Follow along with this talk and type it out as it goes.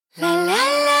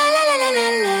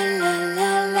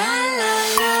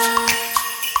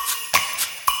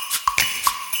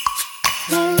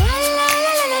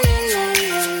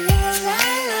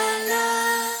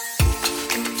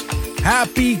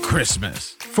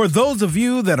Christmas. For those of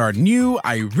you that are new,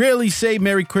 I rarely say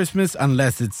Merry Christmas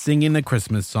unless it's singing a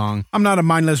Christmas song. I'm not a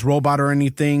mindless robot or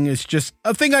anything. It's just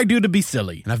a thing I do to be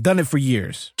silly, and I've done it for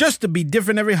years. Just to be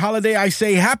different every holiday, I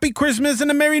say Happy Christmas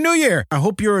and a Merry New Year. I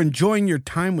hope you're enjoying your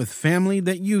time with family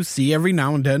that you see every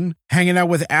now and then. Hanging out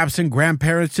with absent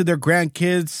grandparents to their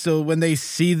grandkids, so when they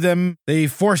see them, they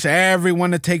force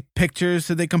everyone to take pictures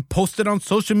so they can post it on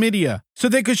social media, so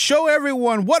they could show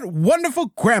everyone what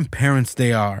wonderful grandparents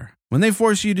they are. When they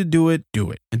force you to do it,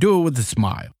 and do it with a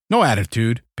smile. No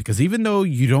attitude, because even though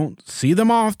you don't see them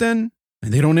often,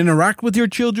 and they don't interact with your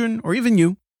children, or even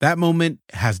you, that moment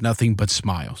has nothing but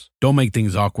smiles. Don't make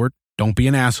things awkward. Don't be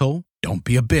an asshole. Don't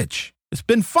be a bitch. It's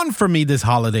been fun for me this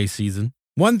holiday season.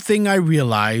 One thing I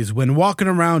realized when walking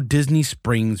around Disney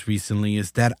Springs recently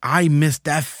is that I missed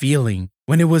that feeling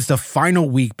when it was the final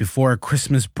week before a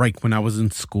Christmas break when I was in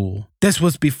school. This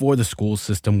was before the school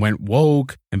system went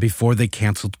woke and before they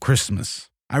canceled Christmas.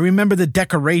 I remember the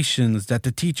decorations that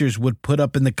the teachers would put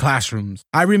up in the classrooms.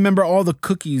 I remember all the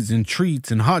cookies and treats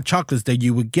and hot chocolates that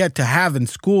you would get to have in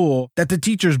school that the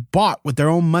teachers bought with their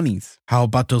own monies. How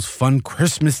about those fun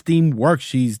Christmas-themed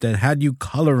worksheets that had you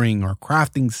coloring or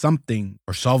crafting something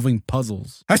or solving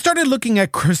puzzles? I started looking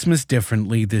at Christmas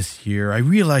differently this year. I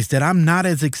realized that I'm not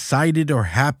as excited or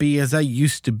happy as I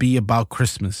used to be about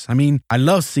Christmas. I mean, I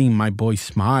love seeing my boys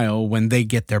smile when they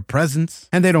get their presents,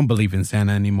 and they don't believe in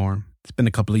Santa anymore. It's been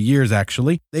a couple of years,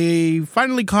 actually. They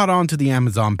finally caught on to the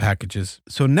Amazon packages.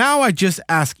 So now I just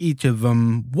ask each of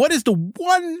them, what is the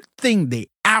one thing they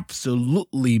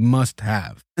absolutely must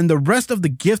have? And the rest of the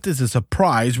gift is a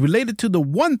surprise related to the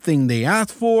one thing they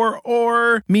asked for,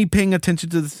 or me paying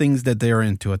attention to the things that they are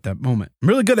into at that moment. I'm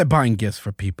really good at buying gifts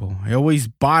for people. I always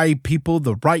buy people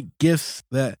the right gifts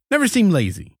that never seem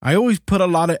lazy. I always put a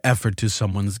lot of effort to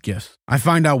someone's gifts. I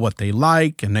find out what they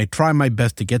like, and I try my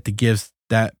best to get the gifts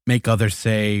that make others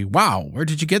say, wow, where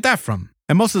did you get that from?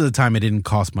 And most of the time, it didn't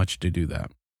cost much to do that.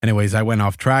 Anyways, I went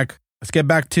off track. Let's get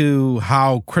back to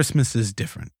how Christmas is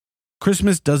different.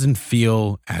 Christmas doesn't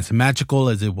feel as magical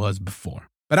as it was before.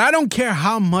 But I don't care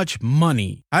how much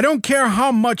money, I don't care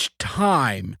how much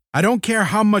time, I don't care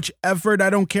how much effort, I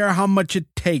don't care how much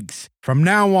it takes. From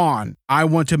now on, I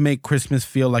want to make Christmas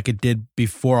feel like it did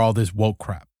before all this woke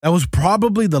crap. That was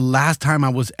probably the last time I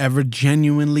was ever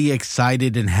genuinely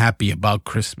excited and happy about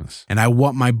Christmas. And I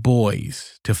want my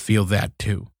boys to feel that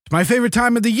too. It's my favorite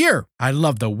time of the year. I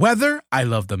love the weather. I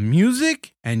love the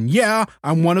music. And yeah,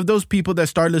 I'm one of those people that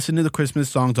start listening to the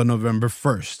Christmas songs on November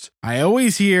 1st. I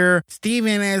always hear,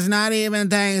 Steven, it's not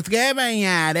even Thanksgiving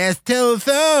yet. It's too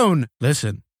soon.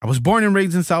 Listen. I was born and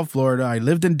raised in South Florida. I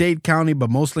lived in Dade County,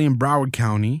 but mostly in Broward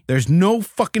County. There's no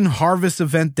fucking harvest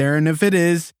event there, and if it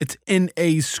is, it's in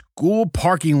a school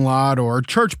parking lot or a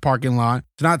church parking lot.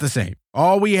 It's not the same.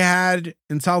 All we had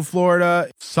in South Florida,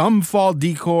 some fall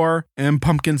decor and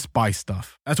pumpkin spice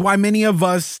stuff. That's why many of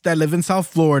us that live in South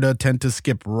Florida tend to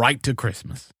skip right to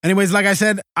Christmas. Anyways, like I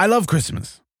said, I love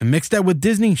Christmas. And mix that with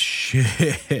Disney,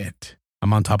 shit,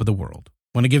 I'm on top of the world.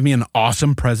 Want to give me an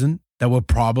awesome present that will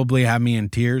probably have me in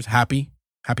tears, happy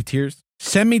tears?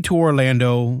 Send me to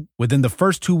Orlando within the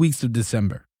first 2 weeks of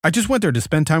December. I just went there to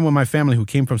spend time with my family who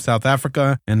came from South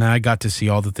Africa, and I got to see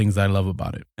all the things I love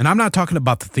about it. And I'm not talking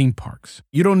about the theme parks.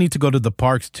 You don't need to go to the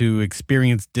parks to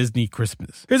experience Disney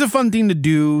Christmas. Here's a fun thing to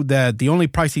do that the only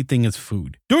pricey thing is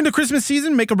food. During the Christmas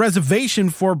season, make a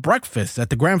reservation for breakfast at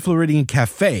the Grand Floridian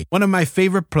Cafe, one of my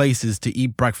favorite places to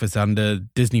eat breakfast on the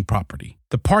Disney property.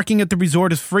 The parking at the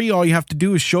resort is free. All you have to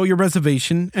do is show your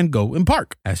reservation and go and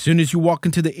park. As soon as you walk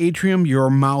into the atrium,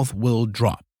 your mouth will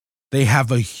drop. They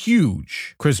have a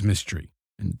huge Christmas tree.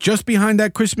 And just behind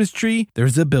that Christmas tree,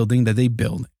 there's a building that they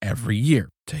build every year.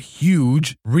 It's a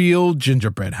huge, real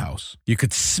gingerbread house. You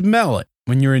could smell it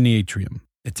when you're in the atrium.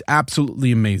 It's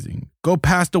absolutely amazing. Go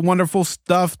past the wonderful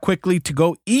stuff quickly to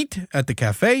go eat at the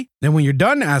cafe. Then when you're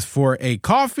done, ask for a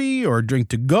coffee or a drink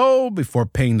to go before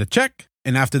paying the check.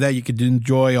 And after that, you could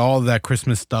enjoy all that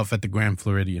Christmas stuff at the Grand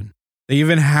Floridian. They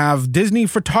even have Disney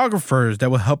photographers that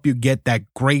will help you get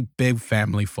that great big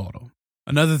family photo.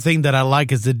 Another thing that I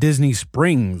like is the Disney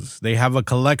Springs. They have a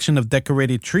collection of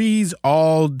decorated trees,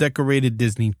 all decorated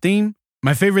Disney theme.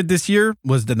 My favorite this year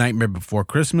was The Nightmare Before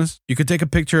Christmas. You could take a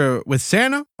picture with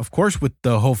Santa, of course, with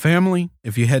the whole family.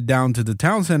 If you head down to the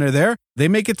town center there, they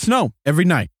make it snow every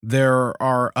night. There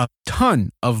are a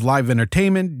ton of live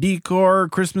entertainment, decor,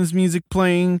 Christmas music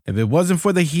playing. If it wasn't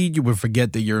for the heat, you would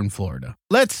forget that you're in Florida.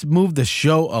 Let's move the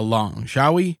show along,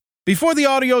 shall we? Before the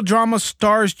audio drama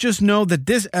starts, just know that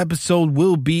this episode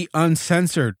will be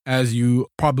uncensored, as you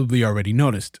probably already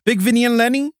noticed. Big Vinny and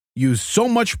Lenny use so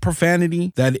much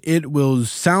profanity that it will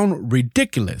sound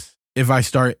ridiculous if I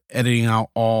start editing out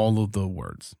all of the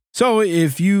words. So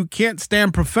if you can't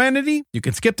stand profanity, you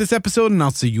can skip this episode and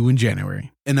I'll see you in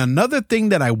January. And another thing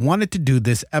that I wanted to do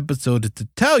this episode is to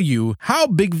tell you how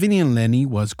Big Vinny and Lenny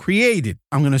was created.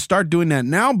 I'm going to start doing that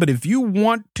now, but if you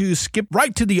want to skip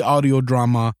right to the audio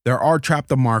drama, there are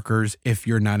chapter markers if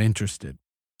you're not interested.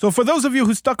 So for those of you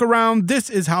who stuck around, this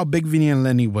is how Big Vinny and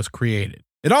Lenny was created.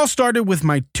 It all started with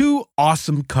my two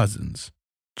awesome cousins,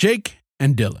 Jake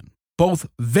and Dylan. Both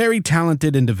very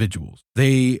talented individuals.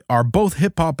 They are both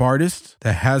hip-hop artists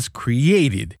that has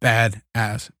created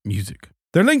badass music.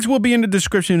 Their links will be in the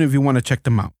description if you want to check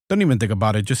them out. Don't even think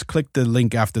about it. Just click the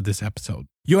link after this episode.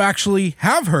 You actually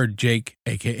have heard Jake,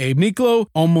 aka Miklo,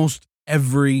 almost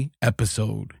every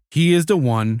episode. He is the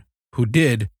one who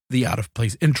did the Out of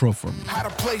Place intro for me. Out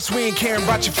of place, we ain't caring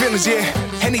about your feelings, yeah.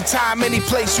 Anytime, any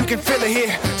place, you can feel it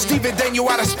here. Steven Daniel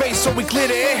out of space, so we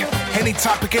clear the air. Any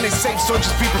topic and it's safe, so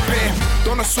just be prepared.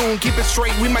 Don't assume, keep it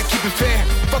straight, we might keep it fair.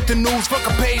 Fuck the news, fuck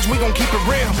a page, we gon' keep it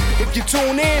real. If you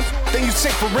tune in, then you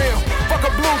sick for real. Fuck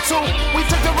a Bluetooth, we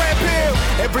took the red pill.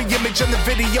 Every image in the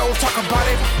video, talk about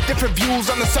it. Different views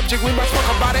on the subject, we must talk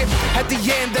about it. At the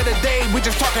end of the day, we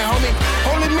just talking, homie.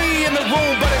 Only me in the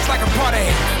room, but it's like a party.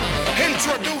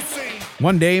 Introducing.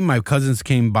 One day, my cousins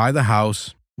came by the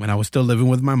house when I was still living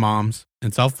with my moms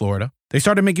in South Florida. They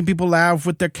started making people laugh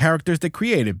with their characters they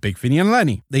created, Big Vinny and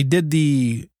Lenny. They did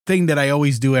the thing that I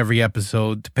always do every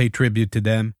episode to pay tribute to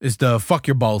them, is the fuck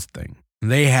your balls thing.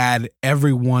 They had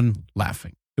everyone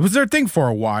laughing. It was their thing for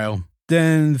a while.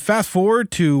 Then fast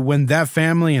forward to when that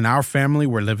family and our family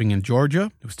were living in Georgia.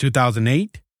 It was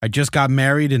 2008. I just got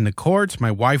married in the courts. My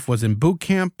wife was in boot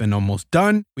camp and almost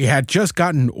done. We had just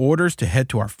gotten orders to head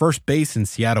to our first base in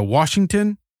Seattle,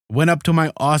 Washington. Went up to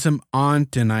my awesome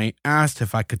aunt and I asked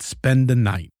if I could spend the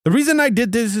night. The reason I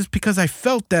did this is because I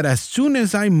felt that as soon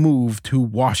as I moved to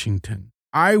Washington,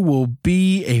 I will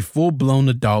be a full-blown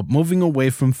adult moving away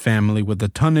from family with a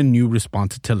ton of new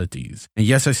responsibilities. And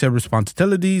yes, I said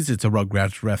responsibilities. It's a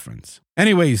Rugrats reference.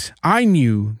 Anyways, I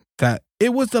knew that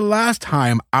it was the last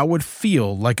time I would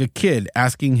feel like a kid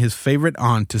asking his favorite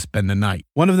aunt to spend the night.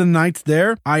 One of the nights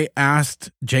there, I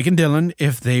asked Jake and Dylan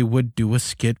if they would do a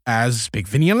skit as Big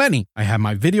Vinny and Lenny. I had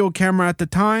my video camera at the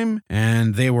time,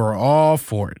 and they were all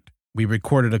for it. We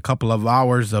recorded a couple of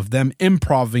hours of them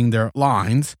improvising their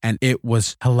lines, and it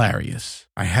was hilarious.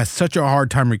 I had such a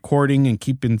hard time recording and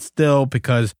keeping still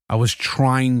because I was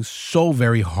trying so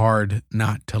very hard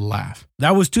not to laugh.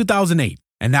 That was 2008.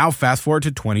 And now fast forward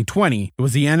to 2020. It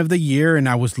was the end of the year and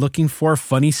I was looking for a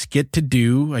funny skit to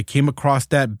do. I came across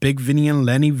that Big Vinny and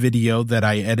Lenny video that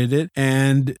I edited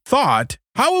and thought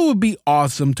how it would be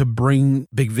awesome to bring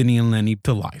Big Vinny and Lenny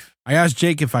to life. I asked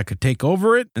Jake if I could take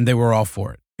over it and they were all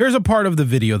for it. Here's a part of the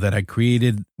video that I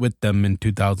created with them in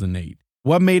 2008.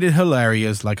 What made it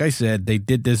hilarious, like I said, they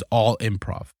did this all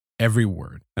improv. Every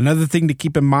word. Another thing to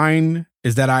keep in mind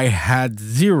is that I had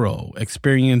zero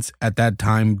experience at that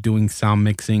time doing sound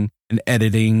mixing and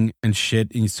editing and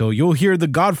shit. And so you'll hear the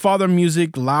Godfather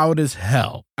music loud as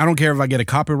hell. I don't care if I get a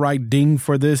copyright ding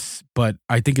for this, but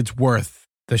I think it's worth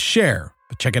the share.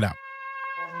 But check it out.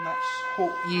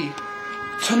 Yeah.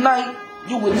 Tonight,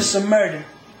 you witness a murder.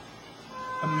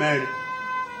 A murder.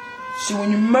 See, when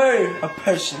you murder a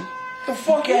person, the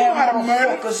fuck you have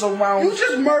motherfuckers around. You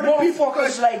just murder people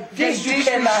because like this you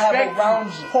cannot have around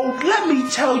you. Hold, let me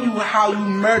tell you how you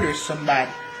murder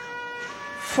somebody.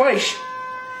 First,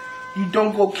 you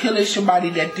don't go killing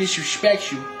somebody that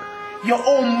disrespects you. Your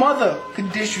own mother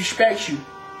could disrespect you,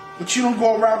 but you don't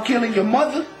go around killing your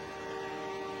mother.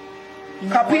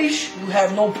 Capiche? You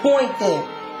have no point there.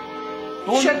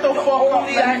 Shut the fuck up,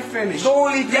 let me finish. The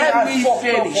only thing I fucked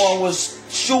up on was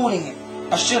shooting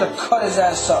him. I should have cut his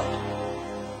ass up.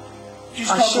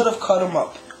 I should have cut him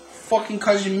up. Fucking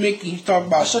cousin Mickey, he's talking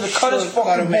about. I should have cut his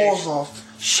fucking balls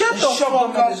off. Shut the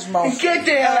fuck up and get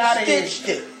the hell out of here.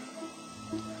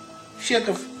 Shut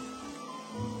the.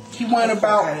 He went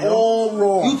about all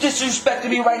wrong. You disrespected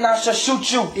me right now, I should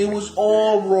shoot you. It was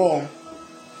all wrong.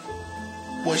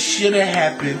 What should have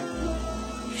happened?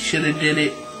 Should have did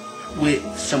it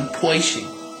with some poison.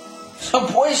 Some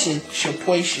poison? Some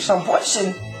poison. Some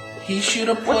poison? He should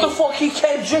have. What the fuck? He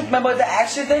can't drink. Remember the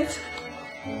accident?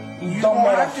 You don't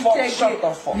have to take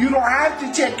it. You don't have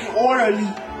to take it orally.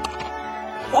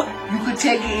 What? You could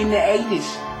take it in the anus.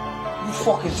 You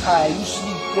fucking tired. You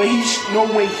sleep. When he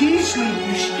sleep,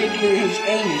 you stick it in his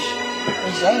anus.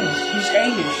 His anus? His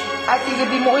anus. I think it'd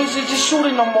be more easy just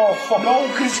shooting them motherfucker. No,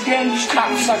 because then you stick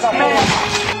it in his anus.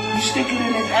 You stick it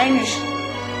in his anus.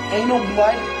 Ain't no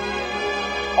blood.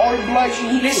 All the blood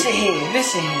Listen here.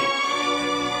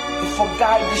 If a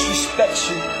guy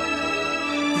disrespects you,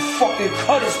 you fucking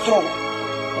cut his throat.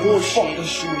 Bullshit. Fucking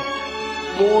shoot.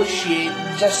 Bullshit.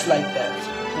 Just like that.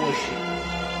 Bullshit.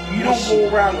 You don't go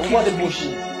around killing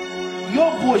people.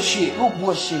 You're bullshit. You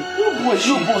bullshit. You're bullshit.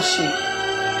 You bullshit.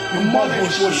 Your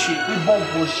mother's bullshit. We both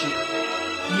bullshit.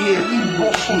 Yeah, we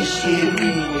bullshit. Yeah, We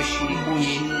bullshit.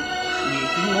 bullshit.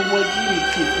 Yeah, you know what? You ain't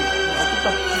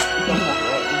kicking.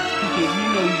 You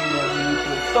know you love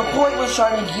me. The point we're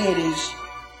trying to get is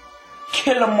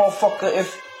kill a motherfucker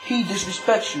if he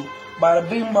disrespects you. Bada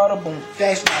bing, bada boom.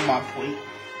 That's not my point.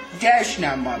 That's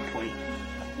not my point.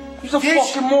 He's a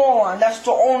fucking moron. That's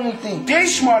the only thing.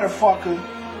 This motherfucker,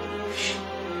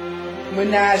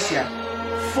 Manasseh,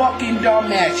 fucking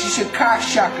dumbass. He's a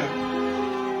cockshucker.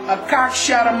 A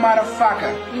cockshutter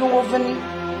motherfucker. You know what, Vinny?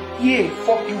 Yeah.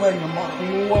 Fuck you and your mother.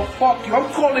 You know what? Fuck you.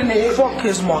 I'm calling the hitman. Fuck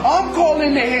his mother. I'm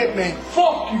calling the hitman.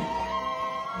 Fuck you.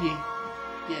 Yeah.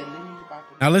 Yeah, Lenny's about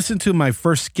to... Now listen to my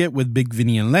first skit with Big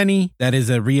Vinny and Lenny. That is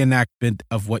a reenactment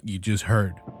of what you just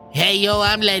heard. Hey, yo,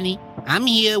 I'm Lenny. I'm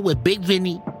here with Big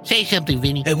Vinny. Say something,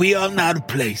 Vinny. And we are now the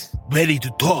place, ready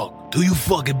to talk to you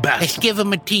fucking Let's bastards. give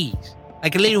him a tease.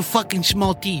 Like a little fucking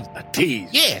small tease. A tease?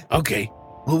 Yeah. Okay.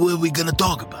 Well, what are we gonna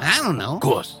talk about? I don't know. Of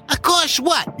course. Of course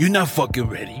what? You're not fucking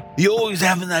ready. You always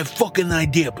having that fucking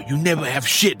idea, but you never have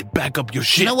shit to back up your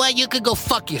shit. You know what? You could go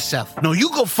fuck yourself. No, you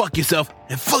go fuck yourself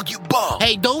and fuck your ball.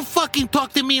 Hey, don't fucking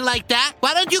talk to me like that.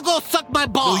 Why don't you go suck my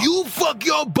ball? No, you fuck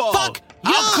your ball. Fuck you.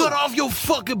 I'll cut off your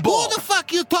fucking ball. Who the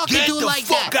fuck you talking Get to the like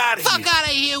fuck that? outta Fuck here. out of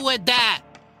here with that.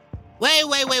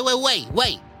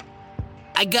 Wait.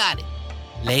 I got it.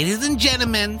 Ladies and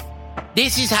gentlemen,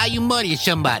 this is how you murder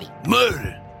somebody.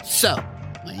 Murder. So,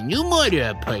 when you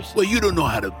murder a person, Well, you don't know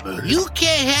how to murder. you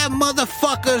can't have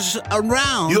motherfuckers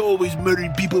around. You're always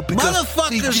murdering people because they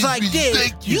Motherfuckers like this,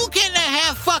 disrespect you cannot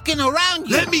have fucking around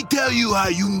you. Let me tell you how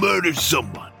you murder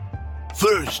someone.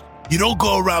 First, you don't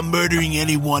go around murdering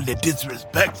anyone that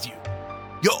disrespects you.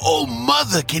 Your own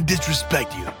mother can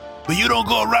disrespect you, but you don't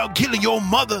go around killing your own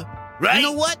mother, right? You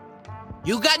know what?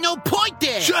 You got no point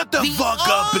there. Shut the fuck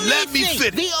up and let me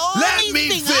finish. The Let only me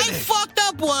thing I finish. fucked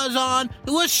up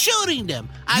was shooting them.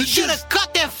 I You should have just-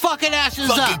 cut their fucking asses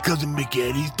Fucking up. cousin Mickey,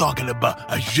 and he's talking about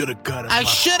I should have cut him. I up.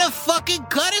 should have fucking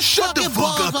cut his Shut the fucking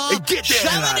fuck balls up off, and get the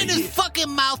hell shoved outta it in here. his fucking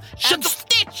mouth, and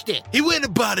stitched it. He went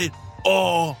about it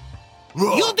all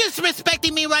wrong. You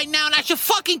disrespecting me right now, and I should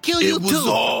fucking kill you It was too.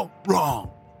 all wrong.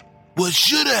 What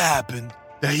should have happened,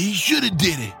 that he should have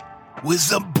did it, with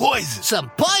some poison. Some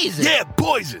poison. Yeah,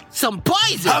 poison. Some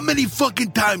poison. How many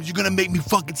fucking times you gonna make me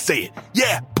fucking say it?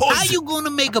 Yeah, poison. How you gonna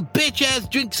make a bitch ass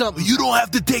drink something? You don't have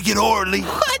to take it orally.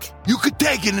 What? You could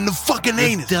take it in the fucking You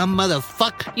anus. dumb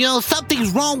motherfucker. You know,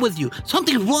 something's wrong with you.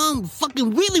 Something's wrong,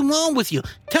 fucking really wrong with you.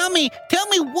 Tell me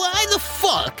why the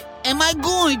fuck am I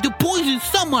going to poison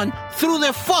someone through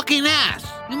their fucking ass?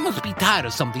 You must be tired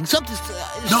of something.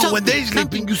 No, when they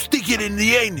sleeping, you stick it in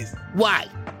the anus. Why?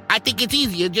 I think it's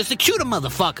easier just to shoot a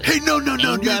motherfucker. Hey, no, Ain't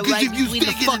because that right if you between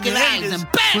stick the it in fucking the eyes anus,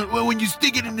 and bang! when you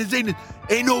stick it in his anus,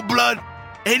 ain't no blood,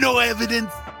 ain't no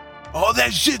evidence. All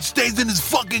that shit stays in his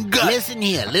fucking gut. Listen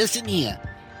here.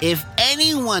 If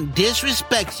anyone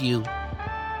disrespects you,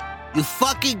 you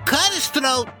fucking cut his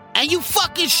throat and you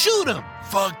fucking shoot him.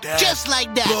 Fuck that. Just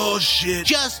like that. Bullshit.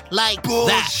 Just like that.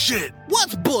 Bullshit.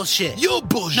 What's bullshit? You're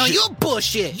bullshit. No, you're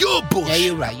bullshit. You're bullshit.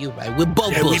 Yeah, you're right. We're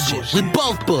both Yeah, we bullshit. bullshit. We're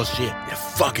both bullshit. You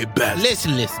fucking bastard.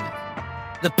 Listen.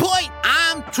 The point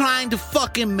I'm trying to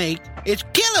fucking make is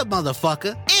kill a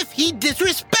motherfucker if he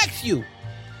disrespects you.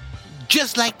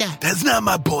 Just like that. That's not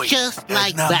my point. Just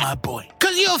like That's that. not my point.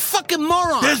 Cause you're a fucking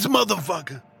moron. This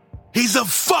motherfucker, he's a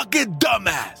fucking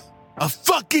dumbass. A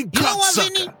fucking You know what,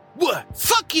 cocksucker. Vinny? What?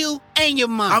 Fuck you and your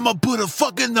mom. I'ma put a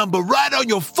fucking number right on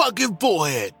your fucking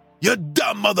forehead. You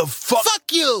dumb motherfucker. Fuck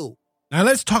you. Now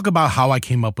let's talk about how I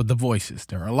came up with the voices.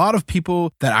 There are a lot of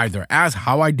people that either ask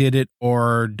how I did it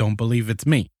or don't believe it's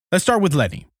me. Let's start with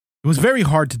Lenny. It was very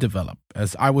hard to develop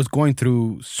as I was going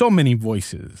through so many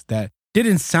voices that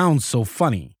didn't sound so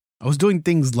funny. I was doing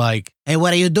things like, hey,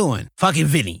 what are you doing? Fucking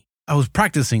Vinny. I was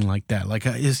practicing like that.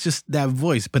 It's just that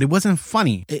voice, but it wasn't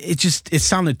funny. It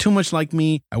sounded too much like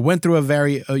me. I went through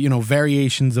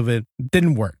variations of it.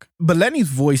 Didn't work. But Lenny's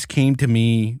voice came to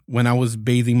me when I was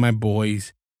bathing my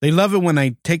boys. They love it when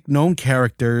I take known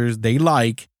characters they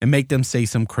like and make them say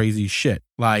some crazy shit.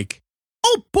 Like,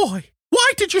 oh boy,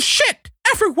 why did you shit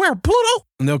everywhere, Pluto?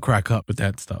 And they'll crack up with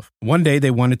that stuff. One day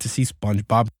they wanted to see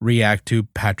SpongeBob react to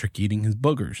Patrick eating his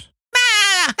boogers.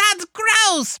 Ah, that's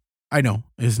gross. I know,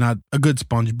 it's not a good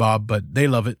SpongeBob, but they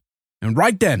love it. And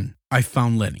right then, I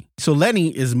found Lenny. So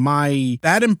Lenny is my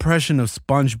bad impression of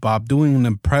SpongeBob doing an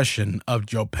impression of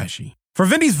Joe Pesci. For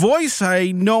Vinny's voice,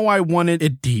 I know I wanted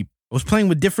it deep. I was playing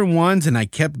with different ones and I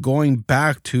kept going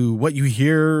back to what you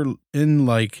hear in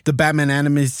like the Batman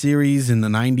anime series in the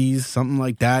 90s, something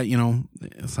like that, you know.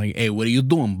 It's like, hey, what are you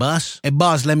doing, boss? Hey,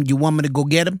 boss, you want me to go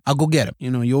get him? I'll go get him.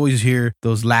 You know, you always hear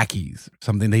those lackeys,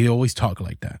 something, they always talk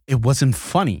like that. It wasn't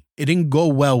funny. It didn't go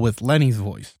well with Lenny's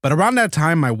voice. But around that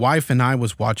time, my wife and I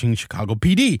was watching Chicago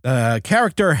PD. The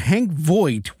character Hank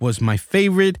Voight was my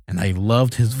favorite, and I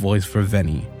loved his voice for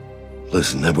Venny.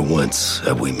 Listen, never once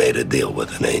have we made a deal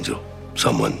with an angel.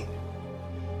 Someone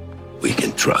we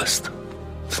can trust.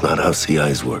 It's not how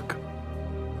CIs work.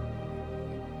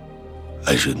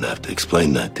 I shouldn't have to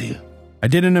explain that to you. I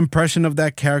did an impression of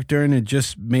that character and it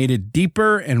just made it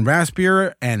deeper and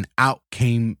raspier, and out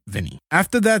came Vinny.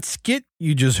 After that skit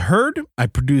you just heard, I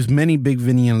produced many Big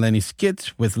Vinny and Lenny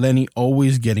skits, with Lenny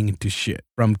always getting into shit.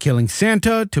 From killing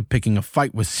Santa to picking a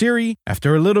fight with Siri,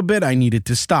 after a little bit I needed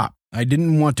to stop. I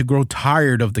didn't want to grow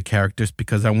tired of the characters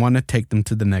because I want to take them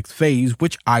to the next phase,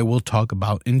 which I will talk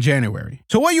about in January.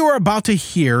 So what you are about to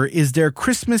hear is their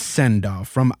Christmas send-off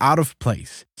from Out of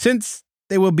Place, since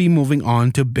they will be moving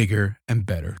on to bigger and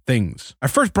better things. I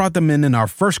first brought them in our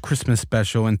first Christmas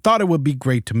special and thought it would be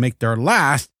great to make their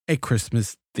last a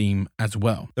Christmas theme as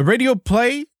well. The radio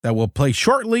play that will play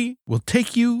shortly will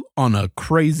take you on a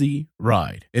crazy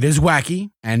ride. It is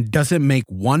wacky and doesn't make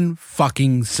one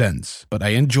fucking sense, but I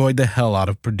enjoyed the hell out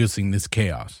of producing this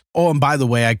chaos. Oh, and by the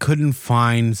way, I couldn't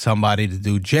find somebody to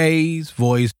do Jay's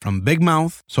voice from Big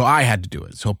Mouth, so I had to do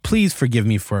it. So please forgive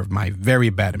me for my very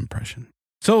bad impression.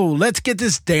 So let's get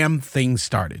this damn thing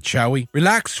started, shall we?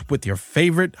 Relax with your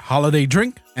favorite holiday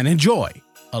drink and enjoy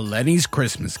a Lenny's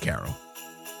Christmas Carol.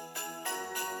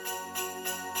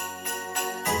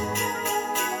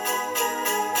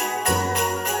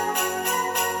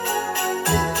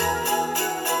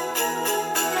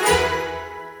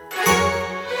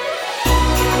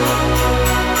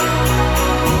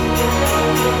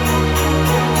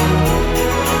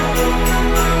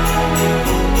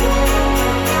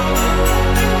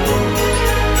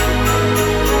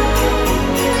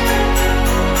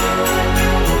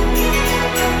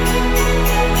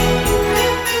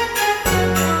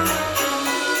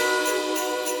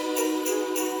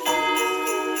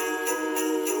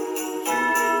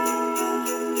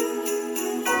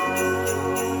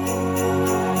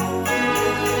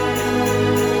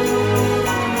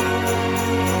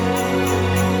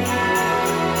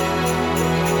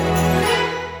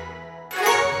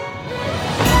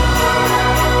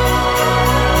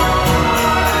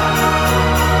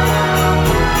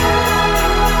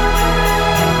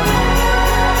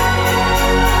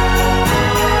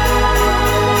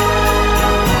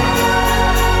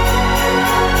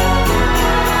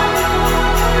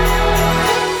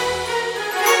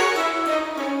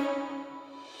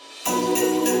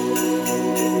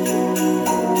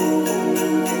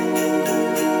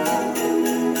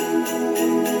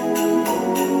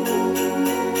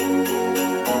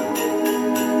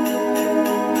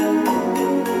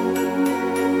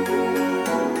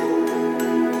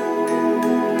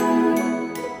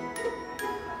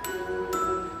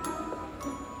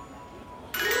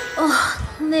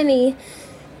 Lenny,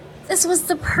 this was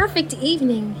the perfect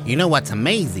evening. You know what's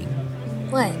amazing?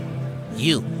 What?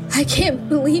 You. I can't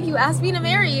believe you asked me to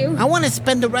marry you. I want to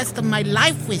spend the rest of my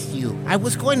life with you. I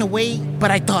was going away, but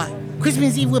I thought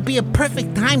Christmas Eve would be a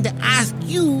perfect time to ask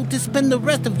you to spend the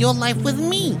rest of your life with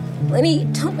me. Lenny,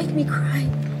 don't make me cry.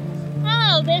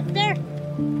 Oh, mister.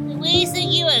 Did we sing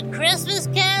you a Christmas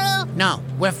carol? No,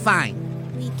 we're fine.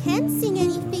 We can sing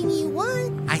anything you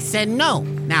want. I said no.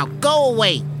 Now go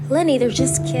away. Lenny, they're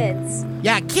just kids.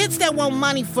 Yeah, kids that want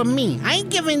money from me. I ain't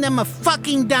giving them a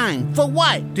fucking dime. For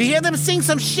what? To hear them sing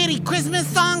some shitty Christmas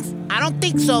songs? I don't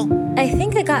think so. I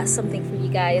think I got something for you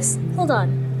guys. Hold on.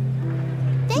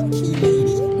 Thank you,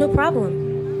 lady. No problem.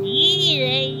 Yeah,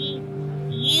 lady.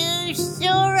 You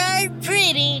sure are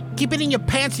pretty. Keep it in your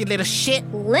pants, you little shit.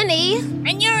 Lenny!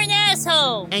 And you're an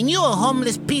asshole. And you a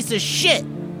homeless piece of shit.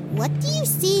 What do you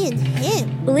see in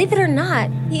him? Believe it or not,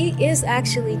 he is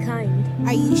actually kind.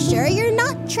 Are you sure you're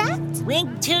not trapped?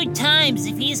 Wink 2 times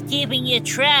if he's keeping you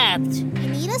trapped. You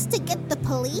need us to get the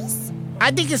police?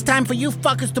 I think it's time for you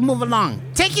fuckers to move along.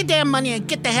 Take your damn money and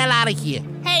get the hell out of here.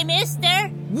 Hey, mister.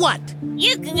 What?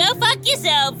 You can go fuck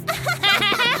yourself.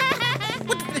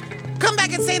 Come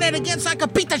back and say that again so I can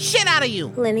beat the shit out of you.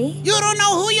 Lenny? You don't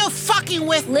know who you're fucking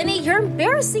with. Lenny, you're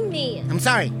embarrassing me. I'm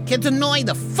sorry. Kids annoy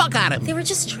the fuck out of me. They were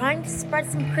just trying to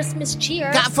spread some Christmas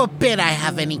cheer. God forbid I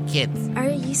have any kids. Are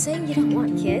you saying you don't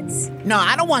want kids? No,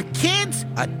 I don't want kids,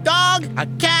 a dog, a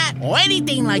cat, or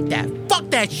anything like that.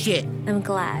 Fuck that shit. I'm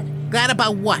glad. Glad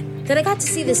about what? That I got to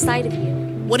see this side of you.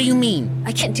 What do you mean?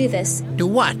 I can't do this. Do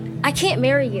what? I can't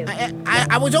marry you.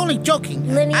 I was only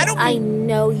joking. Lenny, I don't I mean...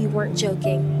 know you weren't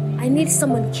joking. I need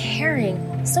someone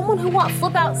caring. Someone who won't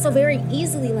flip out so very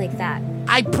easily like that.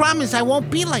 I promise I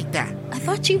won't be like that. I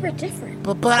thought you were different.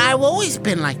 But I've always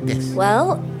been like this.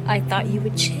 Well, I thought you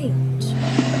would change.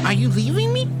 Are you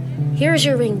leaving me? Here's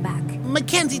your ring back.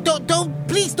 Mackenzie,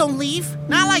 please don't leave.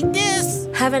 Not like this.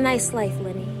 Have a nice life,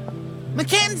 Lenny.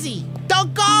 Mackenzie,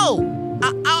 don't go.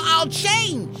 I'll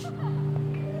change.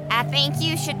 I think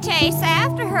you should chase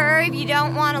after her if you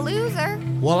don't want to lose her.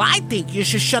 Well, I think you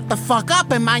should shut the fuck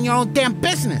up and mind your own damn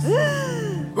business.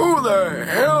 Who the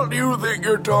hell do you think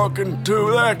you're talking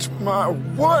to? That's my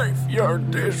wife you're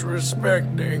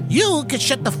disrespecting. You can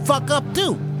shut the fuck up,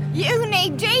 too. You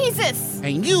need Jesus.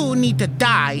 And you need to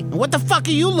die. And what the fuck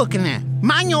are you looking at?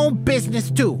 Mind your own business,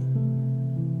 too.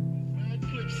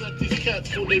 Clips at these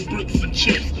cats for they bricks and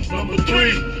chips. Number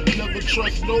 3, never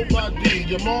trust nobody.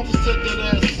 Your mom set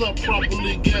that ass up,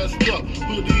 properly gassed up.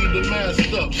 Hoodie the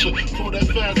masked up, for that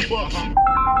fast buck.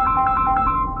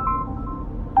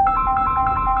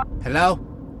 Hello?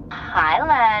 Hi,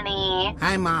 Lenny.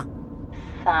 Hi, Ma.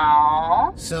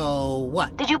 So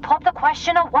what? Did you pull up the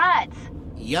question or what?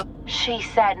 Yep. She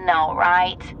said no,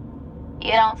 right?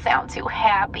 You don't sound too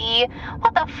happy.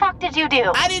 What the fuck did you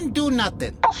do? I didn't do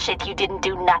nothing. Bullshit, you didn't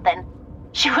do nothing.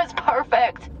 She was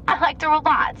perfect. I liked her a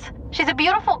lot. She's a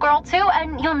beautiful girl, too,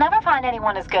 and you'll never find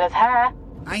anyone as good as her.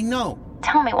 I know.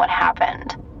 Tell me what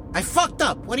happened. I fucked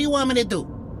up. What do you want me to do?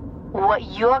 What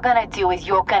you're gonna do is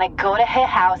you're gonna go to her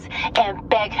house and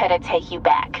beg her to take you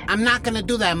back. I'm not gonna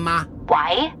do that, Ma.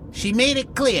 Why? She made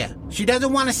it clear. She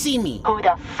doesn't want to see me. Who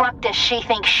the fuck does she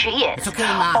think she is? It's okay,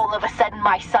 Ma. All of a sudden,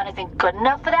 my son isn't good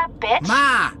enough for that bitch?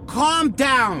 Ma, calm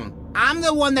down. I'm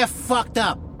the one that fucked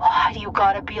up. Why do you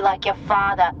gotta be like your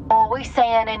father? Always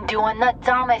saying and doing the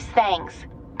dumbest things.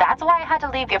 That's why I had to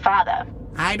leave your father.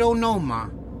 I don't know, Ma.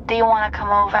 Do you want to come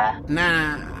over?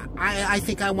 Nah, I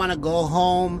think I want to go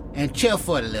home and chill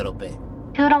for a little bit.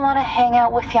 You don't want to hang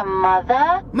out with your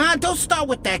mother? Ma, don't start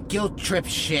with that guilt trip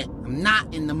shit. I'm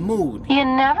not in the mood. You're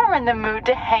never in the mood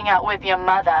to hang out with your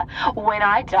mother. When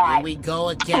I die... Here we go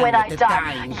again when with I the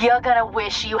die, dying. You're gonna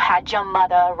wish you had your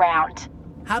mother around.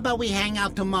 How about we hang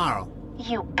out tomorrow?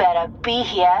 You better be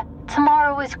here.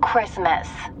 Tomorrow is Christmas.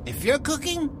 If you're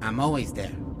cooking, I'm always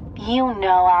there. You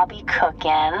know I'll be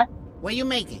cooking. What are you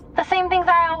making? The same things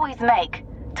I always make.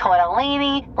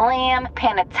 Tortellini, lamb,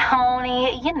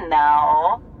 panettone, you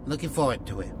know. Looking forward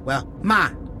to it. Well, Ma,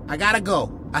 I gotta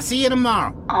go. I'll see you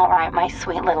tomorrow. All right, my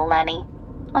sweet little Lenny.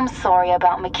 I'm sorry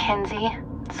about Mackenzie.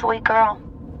 Sweet girl.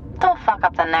 Don't fuck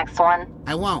up the next one.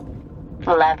 I won't.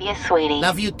 Love you, sweetie.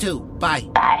 Love you too. Bye.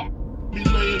 Bye. Be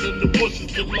laying in the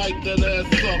bushes to light that ass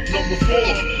up. Number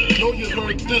 4, know you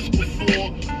heard this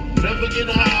before. Never get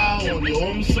high on your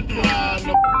own supply.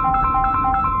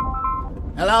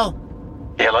 Hello?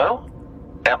 Hello?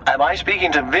 Am I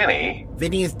speaking to Vinny?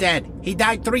 Vinny is dead. He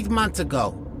died 3 months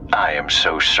ago. I am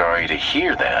so sorry to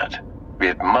hear that.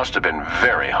 It must have been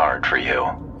very hard for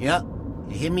you. Yep.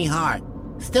 It hit me hard.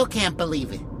 Still can't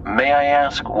believe it. May I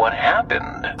ask what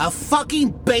happened? A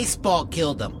fucking baseball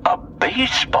killed him. A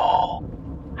baseball?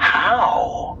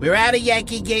 How? We were at a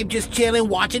Yankee game just chilling,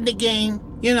 watching the game.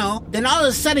 You know, then all of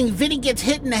a sudden Vinny gets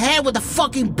hit in the head with a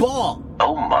fucking ball.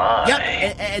 Oh my. Yep,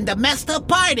 and the messed up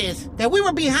part is that we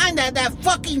were behind that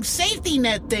fucking safety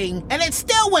net thing, and it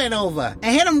still went over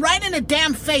and hit him right in the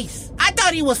damn face. I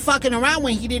thought he was fucking around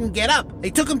when he didn't get up. They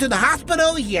took him to the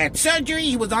hospital, he had surgery,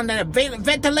 he was on that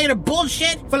ventilator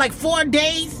bullshit for like 4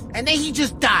 days, and then he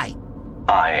just died.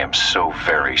 I am so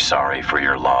very sorry for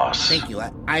your loss. Thank you,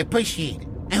 I appreciate it.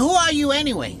 And who are you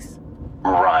anyways?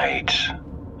 Right.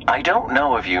 I don't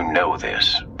know if you know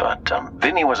this, but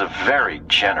Vinny was a very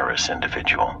generous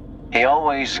individual. He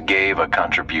always gave a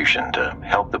contribution to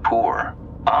help the poor.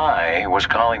 I was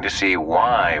calling to see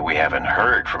why we haven't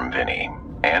heard from Vinny,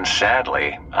 and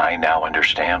sadly, I now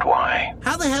understand why.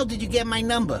 How the hell did you get my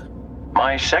number?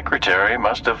 My secretary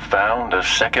must have found a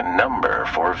second number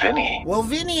for Vinny. Well,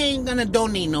 Vinny ain't gonna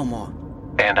donate no more.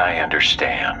 And I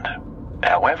understand.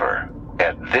 However,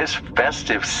 at this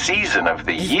festive season of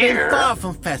the year... It's been far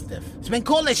from festive. It's been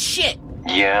cold as shit.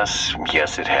 Yes,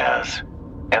 it has.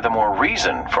 And the more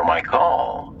reason for my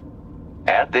call.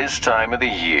 At this time of the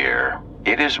year,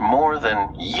 it is more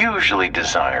than usually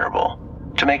desirable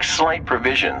to make slight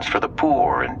provisions for the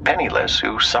poor and penniless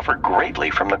who suffer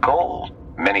greatly from the cold.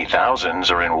 Many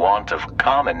thousands are in want of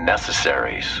common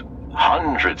necessaries.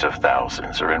 Hundreds of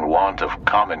thousands are in want of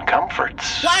common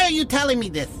comforts. Why are you telling me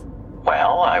this?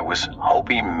 Well, I was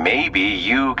hoping maybe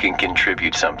you can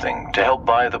contribute something to help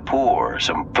buy the poor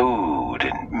some food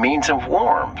and means of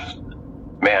warmth.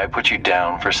 May I put you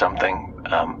down for something,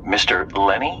 Mr.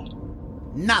 Lenny?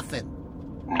 Nothing.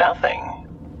 Nothing?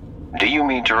 Do you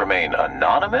mean to remain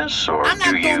anonymous, or I'm not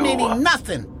do you... donating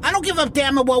nothing. I don't give a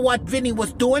damn about what Vinny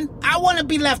was doing. I want to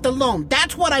be left alone.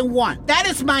 That's what I want. That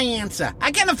is my answer.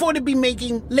 I can't afford to be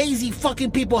making lazy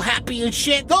fucking people happy and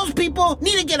shit. Those people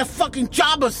need to get a fucking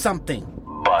job or something.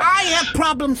 But... I have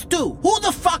problems too. Who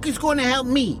the fuck is going to help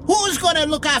me? Who is going to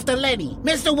look after Lenny?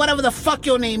 Mr. Whatever the fuck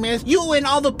your name is, you and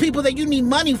all the people that you need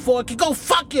money for can go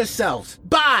fuck yourselves.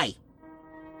 Bye.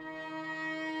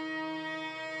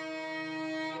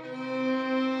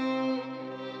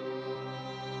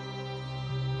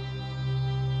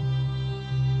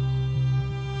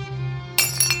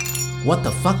 What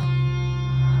the fuck?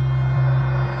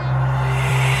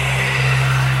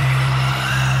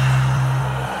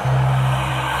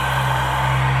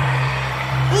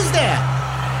 Who's there?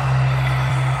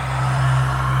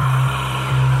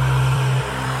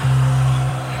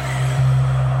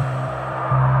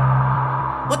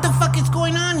 What the fuck is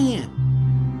going on here?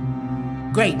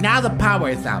 Great, now the power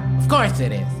is out. Of course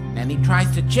it is. And he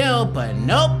tries to chill, but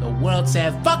nope. The world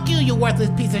says, fuck you, you worthless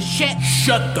piece of shit.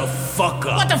 Shut the fuck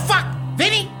up. What the fuck?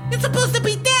 Vinny, you're supposed to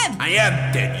be dead. I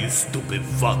am dead, you stupid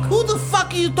fuck. Who the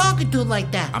fuck are you talking to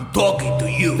like that? I'm talking to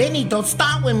you. Vinny, don't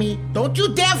start with me. Don't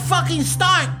you dare fucking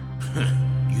start.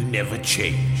 You never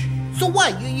change. So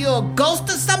what, you're a ghost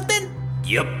or something?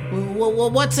 Yep.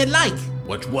 What's it like?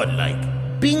 What's what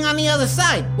like? Being on the other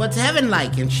side. What's heaven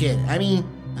like and shit? I mean,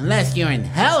 unless you're in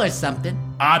hell or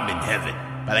something. I'm in heaven,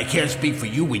 but I can't speak for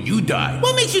you when you die.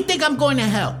 What makes you think I'm going to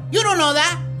hell? You don't know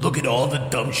that. Look at all the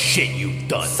dumb shit you've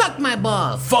done. Suck my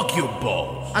balls. Fuck your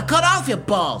balls. I cut off your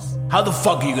balls. How the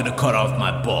fuck are you gonna cut off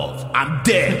my balls? I'm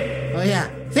dead. Oh yeah.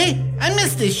 See? I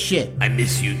miss this shit. I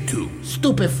miss you too.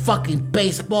 Stupid fucking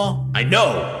baseball. I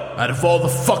know. Out of all the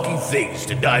fucking things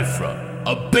to die from,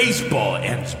 a baseball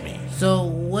ends me. So,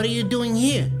 what are you doing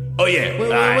here? Oh yeah.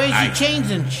 Where's your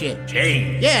chains and shit?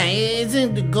 Chains? Yeah,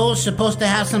 isn't the ghost supposed to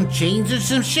have some chains or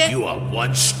some shit? You are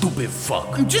one stupid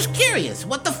fuck. I'm just curious.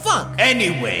 What the fuck?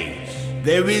 Anyways,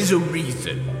 there is a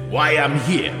reason why I'm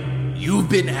here. You've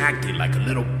been acting like a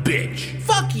little bitch.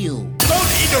 Fuck you.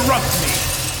 Don't interrupt me.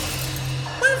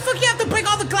 Why the fuck you have to break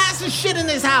all the glass and shit in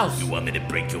this house? You want me to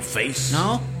break your face?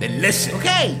 No. Then listen.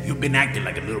 Okay. You've been acting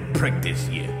like a little prick this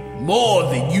year. More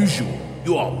than usual.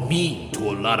 You are mean to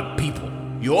a lot of people.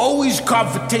 You're always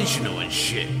confrontational and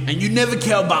shit. And you never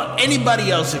care about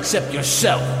anybody else except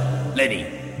yourself. Lenny,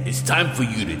 it's time for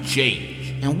you to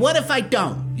change. And what if I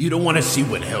don't? You don't want to see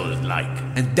what hell is like.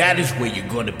 And that is where you're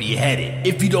going to be headed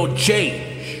if you don't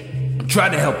change. I'm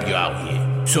trying to help you out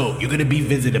here. So you're going to be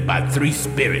visited by 3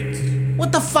 spirits.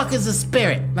 What the fuck is a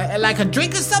spirit? Like a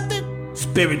drink or something?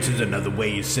 Spirits is another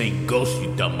way of saying ghost,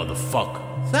 you dumb motherfucker.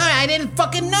 Sorry, I didn't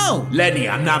fucking know. Lenny,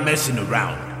 I'm not messing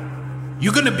around.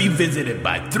 You're gonna be visited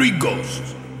by 3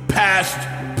 ghosts. Past,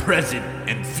 present,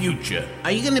 and future.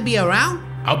 Are you gonna be around?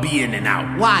 I'll be in and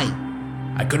out. Why?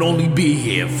 I can only be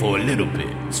here for a little bit.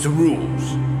 It's the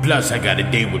rules. Plus, I got a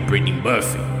date with Brittany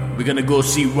Murphy. We're gonna go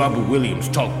see Robert Williams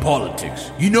talk politics.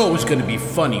 You know it's gonna be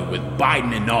funny with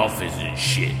Biden in office and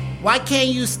shit. Why can't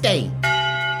you stay?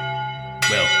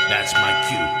 Well, that's my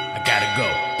cue. I gotta go.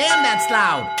 Damn, that's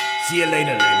loud. See you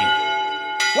later, Lenny.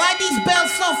 Why are these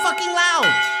bells so fucking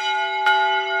loud?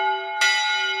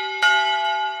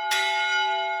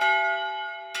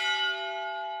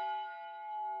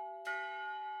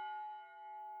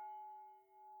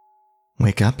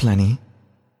 Wake up, Lenny.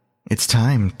 It's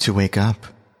time to wake up.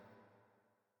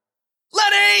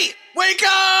 Lenny! Wake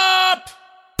up!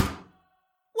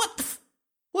 What the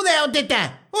Who the hell did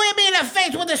that? Who hit me in the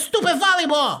face with a stupid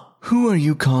volleyball? Who are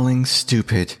you calling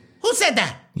stupid? Who said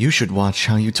that? You should watch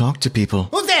how you talk to people.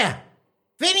 Who's there?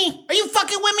 Vinny, are you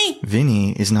fucking with me?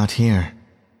 Vinny is not here.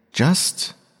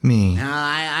 Just me.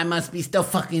 I must be still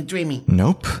fucking dreaming.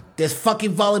 Nope. This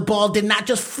fucking volleyball did not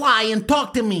just fly and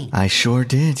talk to me. I sure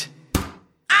did.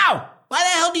 Ow! Why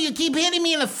the hell do you keep hitting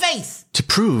me in the face? To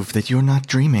prove that you're not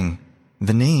dreaming.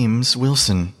 The name's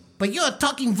Wilson. But you're a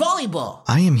talking volleyball.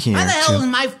 I am here How the hell to... is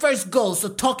my first ghost a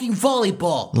talking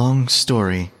volleyball? Long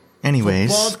story. Anyways,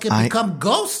 Balls can become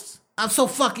ghosts? I'm so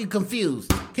fucking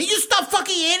confused. Can you stop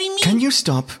fucking hitting me? Can you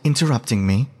stop interrupting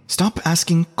me? Stop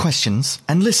asking questions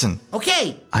and listen.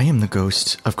 Okay. I am the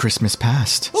ghost of Christmas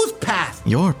past. Whose past?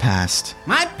 Your past.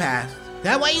 My past?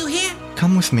 That why you here?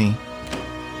 Come with me.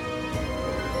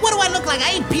 What do I look like?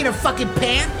 I ain't Peter fucking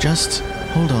Pan. Just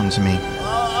hold on to me.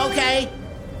 Oh, okay.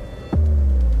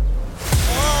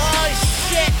 Oh,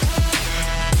 shit.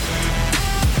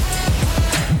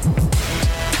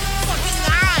 Fucking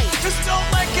eye. Just don't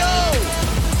let go.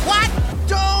 What?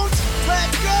 Don't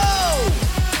let go.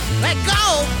 Let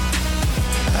go?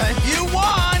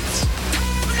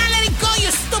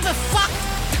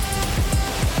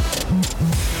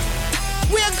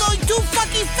 We are going too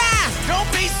fucking fast!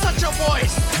 Don't be such a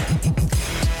voice!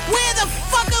 Where the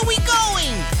fuck are we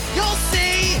going? You'll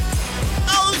see!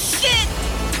 Oh shit!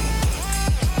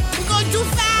 We're going too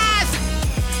fast!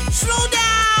 Slow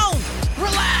down!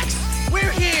 Relax!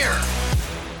 We're here!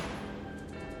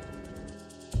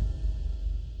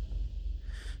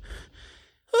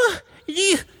 Do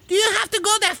you have to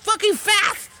go that fucking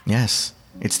fast? Yes,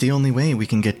 it's the only way we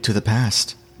can get to the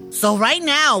past. So right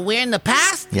now, we're in the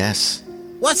past? Yes.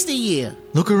 What's the year?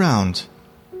 Look around.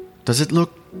 Does it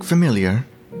look familiar?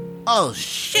 Oh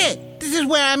shit! This is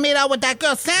where I made out with that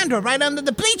girl Sandra, right under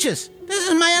the bleachers. This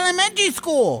is my elementary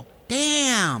school.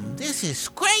 Damn, this is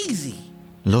crazy.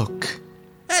 Look.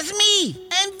 That's me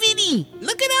and Vinny.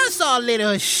 Look at us all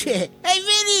little shit. Hey,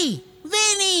 Vinny!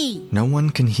 Vinny! No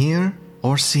one can hear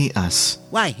or see us.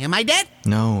 Why, am I dead?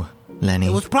 No, Lenny.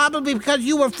 It was probably because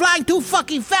you were flying too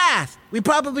fucking fast. We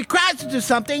probably crashed into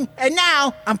something, and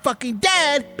now I'm fucking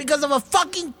dead because of a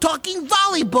fucking talking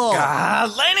volleyball.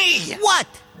 Lenny! What?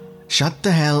 Shut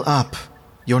the hell up.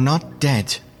 You're not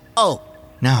dead. Oh.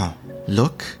 Now,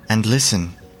 look and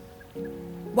listen.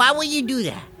 Why would you do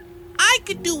that? I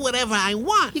could do whatever I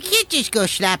want. You can't just go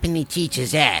slapping the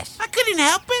teacher's ass. I couldn't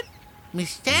help it.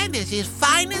 Miss Sanders is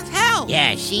fine as hell.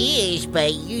 Yeah, she is,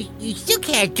 but you still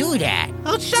can't do that.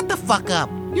 Oh, shut the fuck up.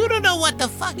 You don't know what the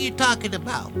fuck you're talking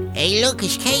about. Hey, look,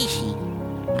 it's Casey.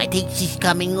 I think she's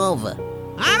coming over.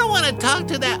 I don't want to talk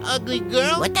to that ugly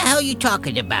girl. What the hell are you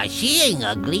talking about? She ain't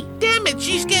ugly. Damn it,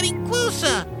 she's getting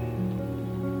closer.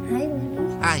 Hi,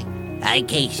 Lenny. Hi. Hi,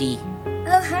 Casey.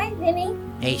 Oh, hi, Vinny.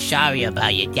 Hey, sorry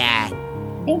about your dad.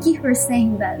 Thank you for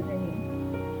saying that, Vinny.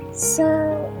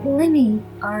 So, Lenny,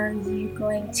 are you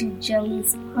going to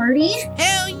Joey's party?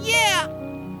 Hell yeah!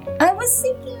 I was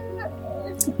thinking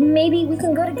maybe we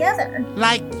can go together.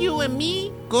 Like you and me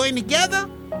going together?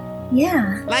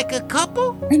 Yeah. Like a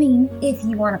couple? I mean, if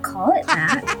you want to call it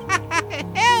that.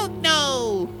 Hell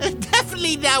no!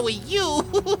 Definitely not with you.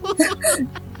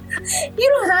 You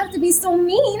don't have to be so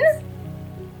mean.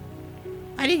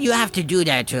 Why did you have to do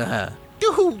that to her?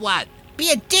 Do what?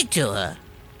 Be a dick to her.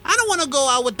 I don't want to go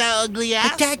out with that ugly ass.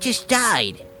 Her dad just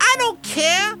died. I don't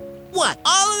care. What?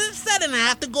 All of a sudden I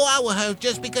have to go out with her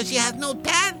just because she has no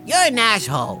dad? You're an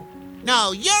asshole.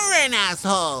 No, you're an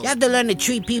asshole. You have to learn to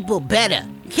treat people better.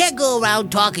 You can't go around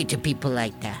talking to people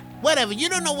like that. Whatever, you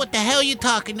don't know what the hell you're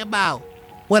talking about.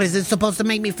 What, is it supposed to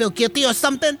make me feel guilty or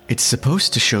something? It's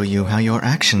supposed to show you how your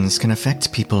actions can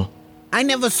affect people. I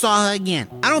never saw her again.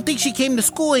 I don't think she came to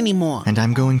school anymore. And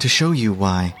I'm going to show you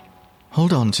why.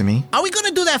 Hold on to me. Are we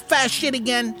gonna do that fast shit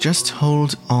again? Just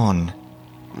hold on.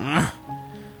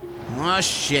 Oh,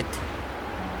 shit.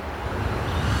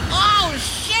 Oh,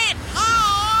 shit! Oh!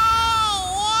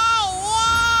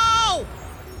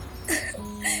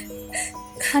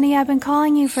 Honey, I've been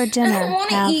calling you for dinner. I don't want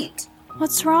to eat.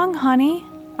 What's wrong, honey?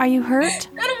 Are you hurt?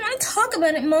 I don't want to talk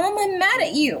about it, Mom. I'm mad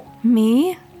at you.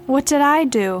 Me? What did I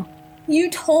do?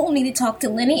 You told me to talk to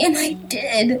Lenny, and I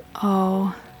did.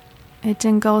 Oh, it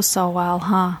didn't go so well,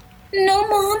 huh? No,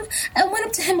 Mom. I went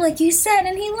up to him like you said,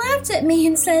 and he laughed at me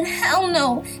and said, hell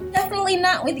no, definitely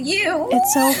not with you.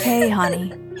 It's okay,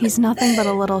 honey. He's nothing but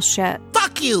a little shit.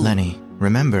 Fuck you! Lenny,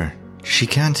 remember, she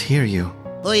can't hear you.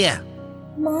 Oh, yeah.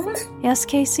 Mom? Yes,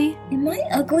 Casey? Am I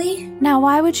ugly? Now,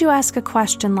 why would you ask a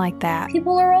question like that?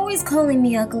 People are always calling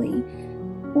me ugly.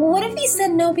 What if he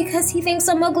said no because he thinks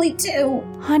I'm ugly too?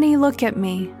 Honey, look at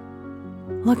me.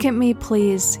 Look at me,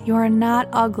 please. You are not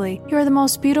ugly. You are the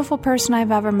most beautiful person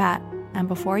I've ever met. And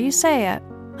before you say it,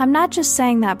 I'm not just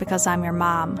saying that because I'm your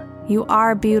mom. You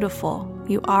are beautiful.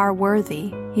 You are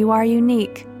worthy. You are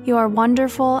unique. You are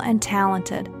wonderful and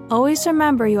talented. Always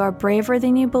remember you are braver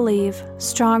than you believe,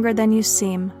 stronger than you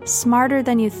seem, smarter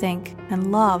than you think,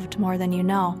 and loved more than you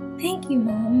know. Thank you,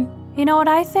 Mom. You know what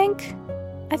I think?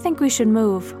 I think we should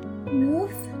move.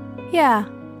 Move? Yeah,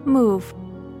 move.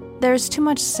 There's too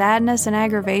much sadness and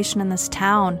aggravation in this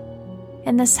town.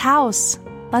 In this house.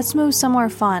 Let's move somewhere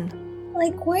fun.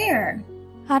 Like where?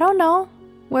 I don't know.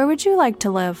 Where would you like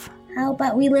to live? How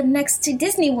about we live next to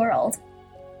Disney World?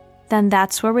 Then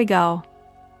that's where we go.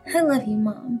 I love you,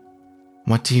 Mom.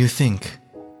 What do you think?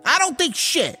 I don't think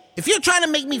shit. If you're trying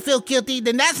to make me feel guilty,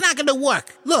 then that's not gonna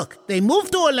work. Look, they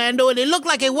moved to Orlando and it looked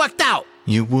like it worked out.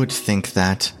 You would think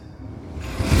that.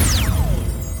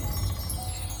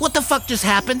 What the fuck just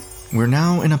happened? We're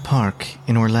now in a park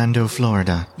in Orlando,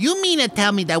 Florida. You mean to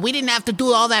tell me that we didn't have to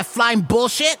do all that flying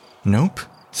bullshit? Nope.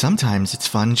 Sometimes it's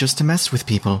fun just to mess with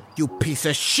people. You piece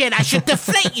of shit, I should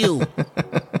deflate you!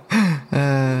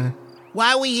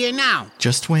 Why are we here now?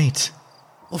 Just wait.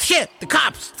 Oh shit, the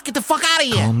cops! Let's get the fuck out of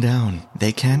here! Calm down.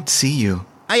 They can't see you.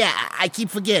 Oh yeah, I keep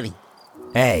forgetting.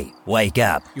 Hey, wake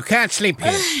up. You can't sleep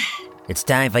here. It's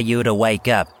time for you to wake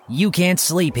up. You can't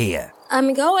sleep here.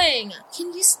 I'm going.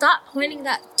 Can you stop pointing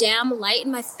that damn light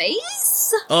in my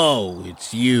face? Oh,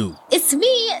 it's you. It's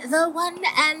me, the one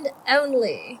and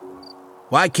only.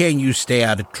 Why can't you stay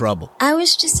out of trouble? I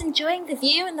was just enjoying the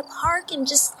view in the park and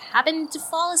just happened to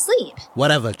fall asleep.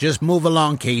 Whatever, just move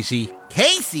along, Casey.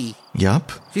 Casey? Yup.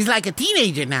 She's like a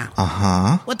teenager now.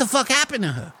 Uh-huh. What the fuck happened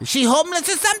to her? Is she homeless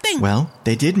or something? Well,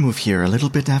 they did move here a little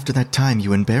bit after that time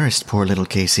you embarrassed poor little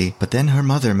Casey. But then her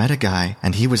mother met a guy,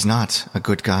 and he was not a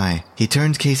good guy. He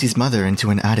turned Casey's mother into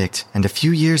an addict, and a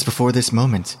few years before this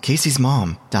moment, Casey's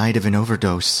mom died of an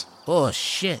overdose. Oh,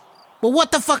 shit. Well,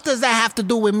 what the fuck does that have to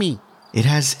do with me? It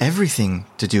has everything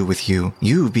to do with you.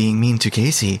 You being mean to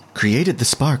Casey created the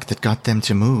spark that got them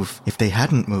to move. If they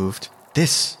hadn't moved,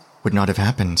 this would not have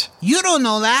happened. You don't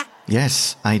know that.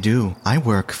 Yes, I do. I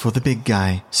work for the big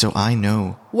guy, so I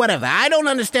know. Whatever, I don't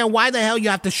understand why the hell you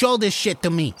have to show this shit to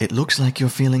me. It looks like you're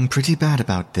feeling pretty bad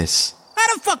about this.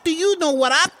 How the fuck do you know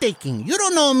what I'm thinking? You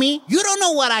don't know me. You don't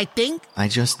know what I think. I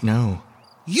just know.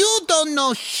 You don't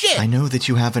know shit. I know that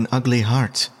you have an ugly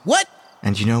heart. What?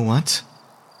 And you know what?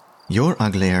 You're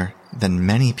uglier than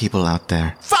many people out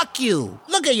there. Fuck you!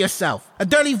 Look at yourself. A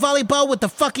dirty volleyball with a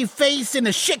fucking face and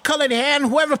a shit-colored hair, and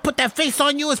whoever put that face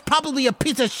on you is probably a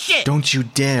piece of shit. Don't you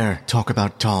dare talk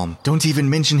about Tom. Don't even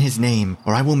mention his name,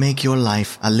 or I will make your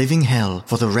life a living hell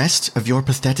for the rest of your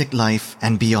pathetic life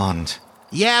and beyond.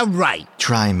 Yeah, right.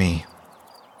 Try me.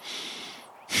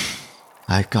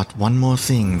 I've got one more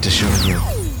thing to show you.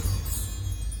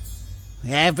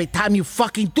 Every time you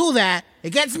fucking do that, it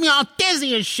gets me all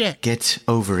dizzy and shit. Get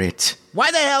over it.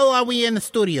 Why the hell are we in the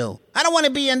studio? I don't want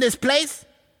to be in this place.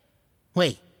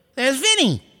 Wait, there's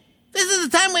Vinny. This is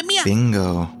the time with Mia.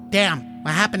 Bingo. Damn,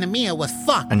 what happened to Mia was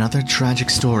fucked. Another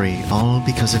tragic story, all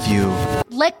because of you.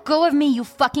 Let go of me, you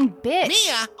fucking bitch.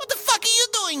 Mia, what the fuck are you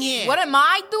doing here? What am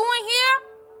I doing here?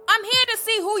 I'm here to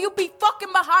see who you be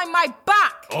fucking behind my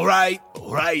back. All right.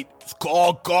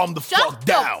 Calm the fuck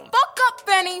down. Shut the fuck up,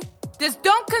 Benny. This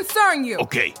don't concern you.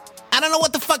 Okay. I don't know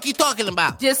what the fuck you talking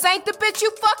about. This ain't the bitch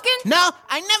you fucking? No,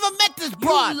 I never met this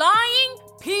broad. You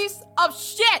lying piece of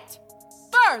shit.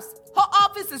 First, her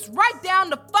office is right down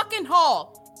the fucking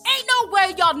hall. Ain't no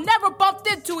way y'all never bumped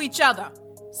into each other.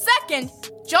 Second,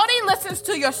 Jody listens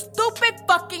to your stupid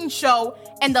fucking show.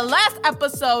 And the last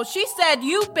episode, she said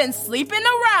you've been sleeping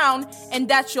around and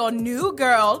that your new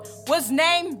girl was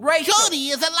named Rachel. Jody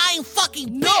is a lying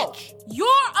fucking bitch. No, you're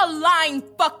a lying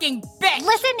fucking bitch.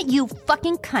 Listen, you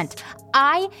fucking cunt.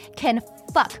 I can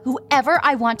fuck whoever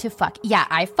I want to fuck. Yeah,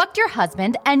 I fucked your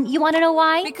husband, and you want to know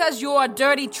why? Because you're a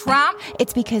dirty tramp?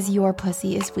 It's because your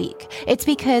pussy is weak. It's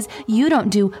because you don't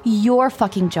do your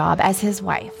fucking job as his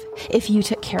wife. If you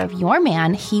took care of your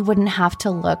man, he wouldn't have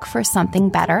to look for something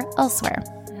better elsewhere.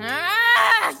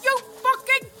 You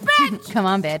fucking bitch! Come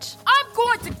on, bitch. I'm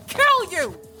going to kill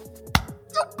you!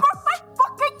 You broke my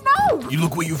fucking nose! You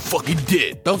look what you fucking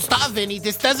did. Don't stop, Vinny.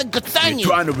 This doesn't concern you. You're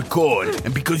trying to record,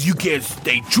 and because you can't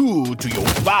stay true to your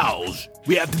vows,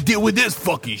 we have to deal with this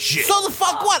fucking shit. So the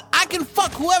fuck what? I can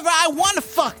fuck whoever I want to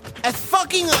fuck. As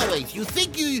fucking always. You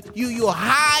think you're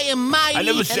high and mighty? I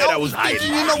never said I was high and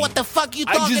mighty. You know what the fuck you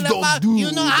talking about? I just don't do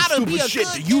you know how the to be a shit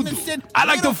good, that you innocent, do. I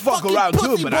like to fuck around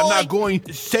too, but I'm not boy. going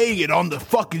to say it on the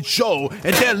fucking show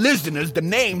and tell listeners the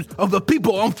names of the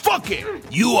people I'm fucking.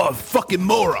 You are a fucking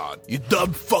moron. You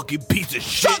dumb fucking piece of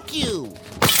shit. Fuck you.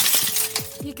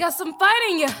 You got some fight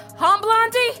in you, huh,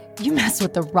 Blondie? You messed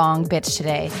with the wrong bitch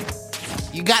today.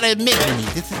 You gotta admit, Vinny,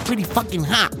 this is pretty fucking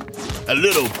hot. A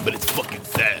little, but it's fucking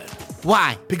sad.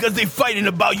 Why? Because they fighting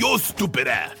about your stupid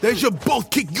ass. They should both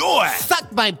kick your ass.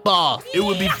 Suck my ball. It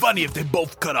would be funny if they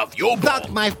both cut off your ball. Suck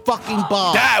my fucking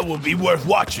ball. That would be worth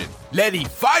watching. Lenny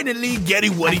finally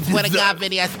getting what he deserves. I swear to God,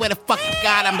 Vinny, I swear to fucking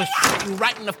God, I'm gonna shoot you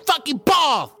right in the fucking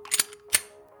ball.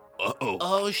 Uh-oh.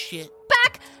 Oh, shit.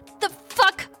 Back the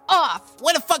fuck off.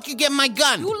 Where the fuck you get my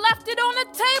gun? You left it on the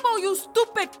table, you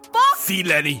stupid fuck. See,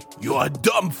 Lenny, you're a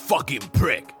dumb fucking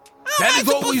prick. That is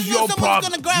always your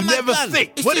problem. You never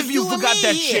think. It's what if you forgot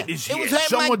that shit is here?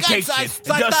 Someone takes it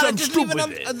and does something stupid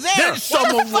with it. Then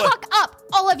someone Shut the fuck up,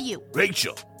 all of you.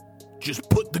 Rachel, just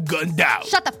put the gun down.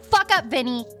 Shut the fuck up,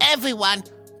 Vinny. Everyone,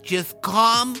 just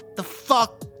calm the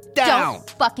fuck down. Don't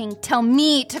fucking tell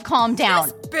me to calm down.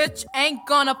 This bitch ain't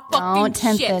gonna fucking Don't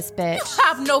tempt shit. this bitch. You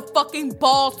have no fucking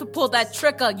balls to pull that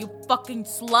trigger, you fucking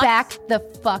slut. Back the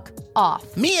fuck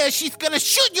off. Mia, she's gonna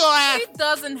shoot your ass. She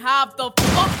doesn't have the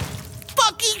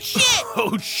fucking shit.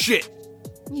 Oh, shit.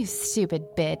 You stupid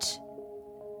bitch.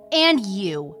 And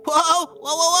you.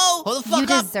 Whoa. Hold the fuck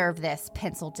You up. deserve this,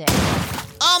 pencil dick.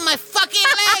 Oh on my fucking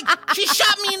leg. She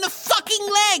shot me in the fucking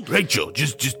leg. Rachel,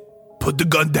 just put the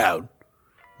gun down.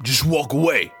 Just walk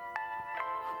away.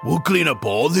 We'll clean up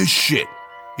all this shit.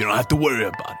 You don't have to worry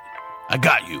about it. I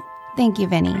got you. Thank you,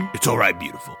 Vinny. It's alright,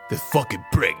 beautiful. This fucking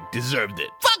prick deserved it.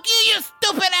 Fuck you, you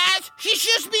stupid ass. She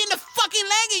shoots me in the fucking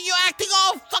leg and you're acting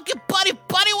all fucking buddy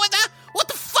with her? What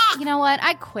the fuck? You know what?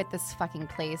 I quit this fucking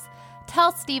place.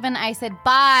 Tell Steven I said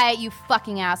bye, you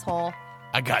fucking asshole.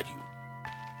 I got you.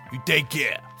 You take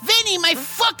care. Vinny, my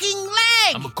fucking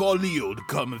leg! I'ma call Leo to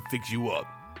come and fix you up.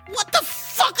 What the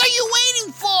fuck are you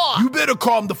waiting for? You better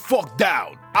calm the fuck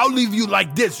down. I'll leave you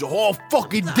like this the whole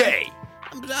fucking day.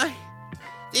 I'm sorry.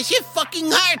 This shit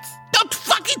fucking hurts. Don't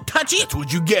fucking touch it. That's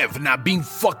what you get for not being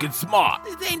fucking smart.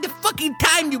 This ain't the fucking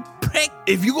time, you prick.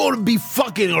 If you're gonna be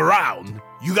fucking around,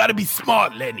 you gotta be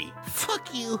smart, Lenny.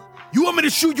 Fuck you. You want me to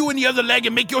shoot you in the other leg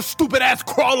and make your stupid ass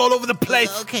crawl all over the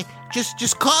place? Okay,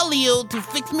 just call Leo to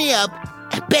fix me up.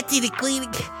 And Betsy to clean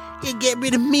and get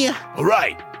rid of Mia. All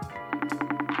right.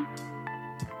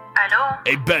 Hello?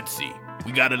 Hey, Betsy.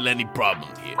 We got a Lenny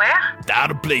problem here. Where? The Out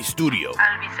of Place studio.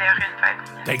 I'll be there in 5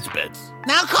 minutes. Thanks, Bets.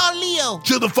 Now call Leo.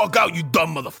 Chill the fuck out, you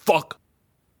dumb motherfucker.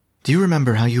 Do you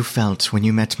remember how you felt when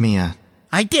you met Mia?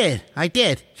 I did.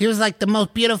 She was like the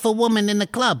most beautiful woman in the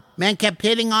club. Man kept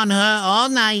hitting on her all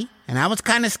night, and I was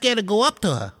kind of scared to go up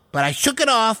to her. But I shook it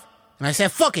off, and I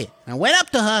said, fuck it. And I went up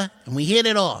to her, and we hit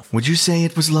it off. Would you say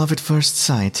it was love at first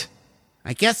sight?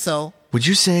 I guess so. Would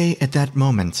you say at that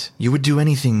moment you would do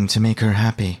anything to make her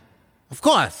happy? Of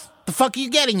course. The fuck are you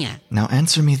getting at? Now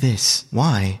answer me this.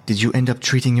 Why did you end up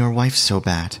treating your wife so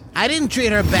bad? I didn't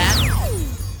treat her bad.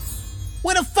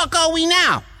 Where the fuck are we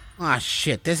now? Aw,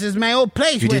 shit, this is my old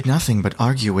place. You did nothing but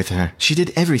argue with her. She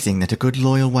did everything that a good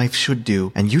loyal wife should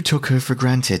do, and you took her for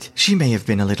granted. She may have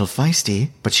been a little feisty,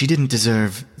 but she didn't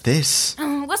deserve this.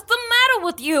 What's the matter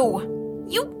with you?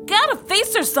 You gotta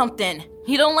face or something.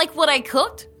 You don't like what I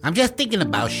cooked? I'm just thinking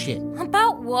about shit.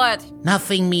 About what?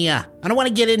 Nothing, Mia. I don't want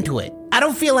to get into it. I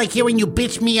don't feel like hearing you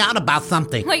bitch me out about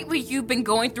something. Lately, you've been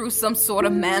going through some sort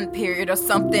of man period or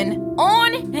something.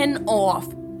 On and off.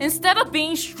 Instead of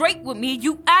being straight with me,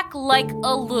 you act like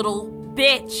a little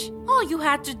bitch. All you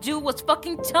had to do was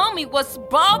fucking tell me what's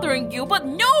bothering you, but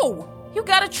no! You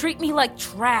gotta treat me like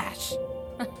trash.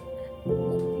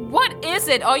 What is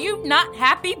it? Are you not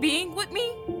happy being with me?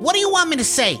 What do you want me to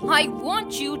say? I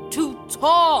want you to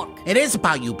talk. It is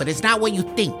about you, but it's not what you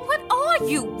think. What are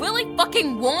you, Willy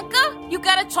fucking Wonka? You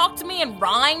gotta talk to me in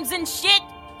rhymes and shit?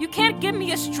 You can't give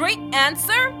me a straight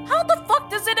answer? How the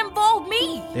fuck does it involve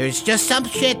me? There's just some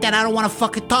shit that I don't want to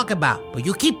fucking talk about. But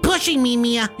you keep pushing me,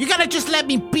 Mia. You gotta just let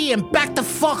me be and back the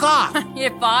fuck off.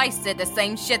 If I said the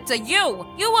same shit to you,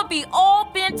 you would be all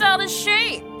bent out of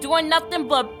shape, doing nothing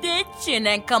but bitching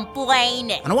and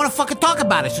complaining. I don't want to fucking talk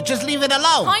about it, so just leave it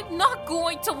alone. I'm not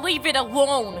going to leave it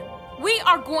alone. We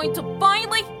are going to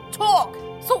finally talk.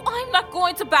 So I'm not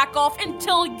going to back off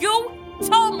until you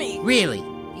tell me. Really?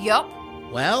 Yup.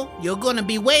 Well, you're gonna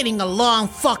be waiting a long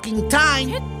fucking time.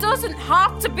 It doesn't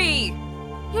have to be.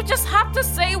 You just have to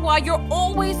say why you're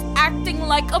always acting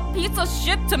like a piece of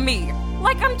shit to me.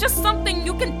 Like I'm just something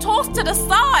you can toss to the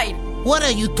side. What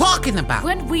are you talking about?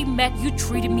 When we met, you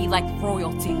treated me like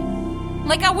royalty.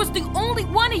 Like I was the only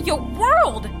one in your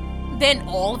world. Then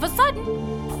all of a sudden,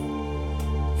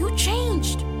 you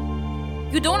changed.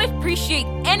 You don't appreciate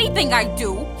anything I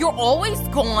do. You're always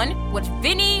gone with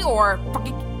Vinny or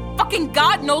fucking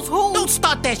God knows who. Don't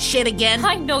start that shit again.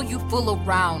 I know you fool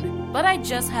around, but I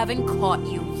just haven't caught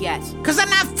you yet. 'Cause I'm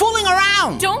not fooling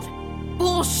around. Don't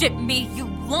bullshit me, you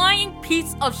lying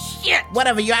piece of shit.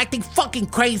 Whatever, you're acting fucking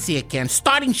crazy again.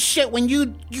 Starting shit when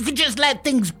you could just let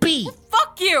things be. Well,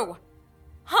 fuck you.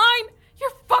 I'm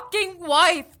your fucking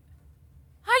wife.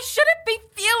 I shouldn't be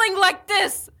feeling like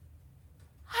this.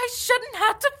 I shouldn't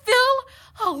have to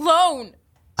feel alone.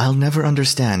 I'll never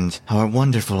understand how a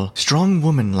wonderful, strong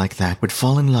woman like that would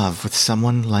fall in love with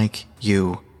someone like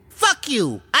you. Fuck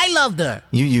you! I loved her!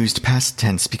 You used past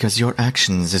tense because your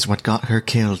actions is what got her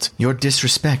killed. Your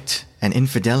disrespect and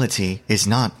infidelity is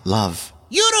not love.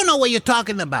 You don't know what you're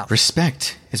talking about.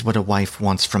 Respect is what a wife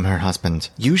wants from her husband.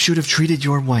 You should have treated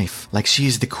your wife like she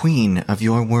is the queen of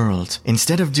your world.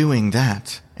 Instead of doing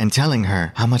that and telling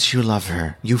her how much you love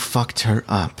her, you fucked her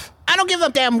up. I don't give a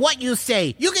damn what you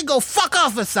say. You can go fuck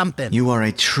off or something. You are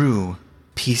a true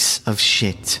piece of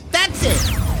shit. That's it.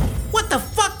 What the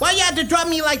fuck? Why you had to drop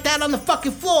me like that on the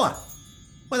fucking floor?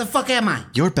 Where the fuck am I?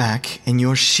 You're back in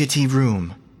your shitty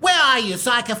room. Where are you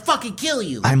so I can fucking kill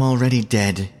you? I'm already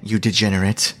dead, you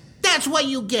degenerate. That's what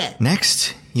you get.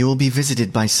 Next, you will be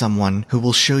visited by someone who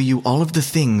will show you all of the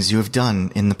things you have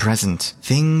done in the present.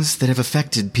 Things that have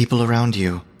affected people around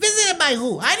you. Visited by by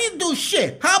who? I didn't do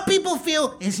shit. How people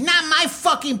feel is not my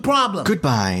fucking problem.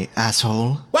 Goodbye,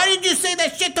 asshole. Why did you say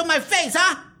that shit to my face,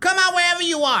 huh? Come out wherever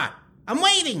you are. I'm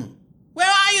waiting. Where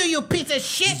are you, you piece of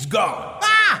shit? He's gone.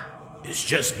 Ah! It's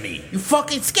just me. You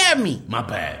fucking scared me. My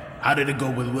bad. How did it go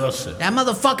with Wilson? That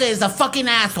motherfucker is a fucking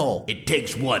asshole. It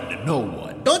takes one to know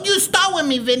one. Don't you start with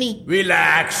me, Vinny.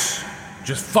 Relax.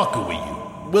 Just fucking with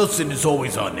you. Wilson is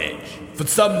always on edge. For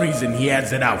some reason, he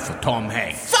has it out for Tom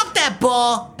Hanks. Fuck that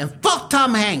ball and fuck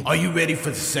Tom Hanks. Are you ready for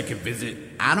the second visit?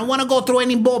 I don't want to go through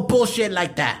any more bullshit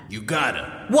like that. You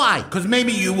gotta. Why? Because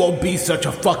maybe you won't be such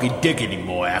a fucking dick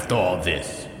anymore after all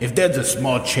this. If there's a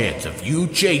small chance of you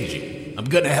changing, I'm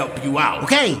gonna help you out.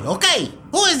 Okay.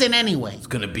 Who is it anyway? It's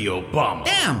gonna be Obama.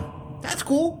 Damn, that's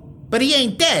cool. But he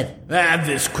ain't dead.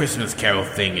 This Christmas Carol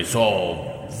thing is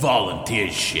all volunteer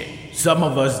shit. Some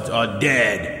of us are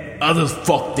dead. Others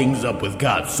fuck things up with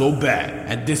God so bad.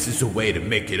 And this is a way to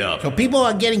make it up. So people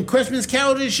are getting Christmas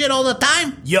carols and shit all the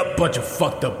time? Yup, bunch of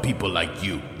fucked up people like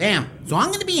you. Damn, so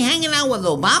I'm gonna be hanging out with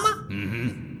Obama?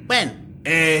 Mm-hmm. When?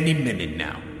 Any minute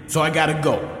now. So I gotta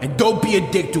go. And don't be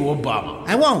a dick to Obama.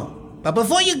 I won't. But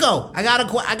before you go, I got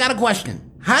a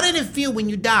question. How did it feel when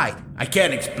you died? I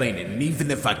can't explain it, and even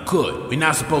if I could, we're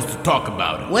not supposed to talk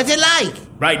about it. What's it like?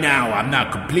 Right now, I'm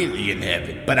not completely in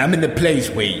heaven, but I'm in the place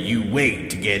where you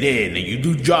wait to get in, and you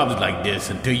do jobs like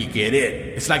this until you get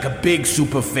in. It's like a big,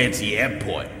 super fancy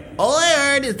airport. All I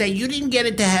heard is that you didn't get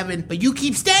into heaven, but you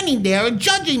keep standing there and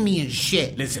judging me and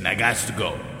shit. Listen, I got to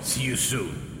go. See you soon.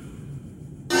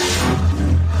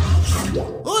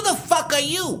 Who the fuck are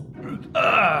you?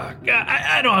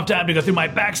 I don't have time to go through my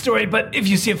backstory, but if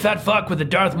you see a fat fuck with a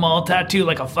Darth Maul tattoo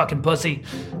like a fucking pussy,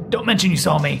 don't mention you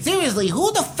saw me. Seriously, who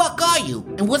the fuck are you?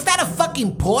 And was that a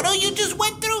fucking portal you just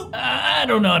went through? I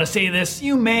don't know how to say this.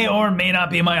 You may or may not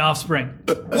be my offspring.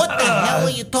 What the hell are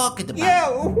you talking about? Yeah,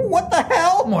 what the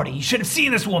hell? Morty, you should have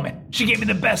seen this woman. She gave me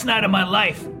the best night of my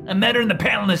life. I met her in the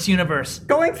panelist universe.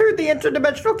 Going through the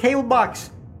interdimensional cable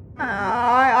box.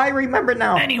 I remember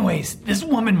now. Anyways, this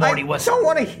woman, Morty, was... I don't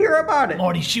want to hear about it.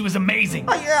 Morty, she was amazing.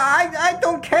 I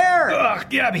don't care. Ugh,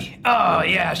 Gabby. Oh,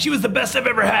 yeah, she was the best I've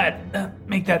ever had.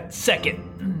 Make that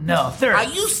second. No, third. Are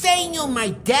you saying you're my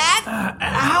dad?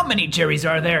 How many Jerrys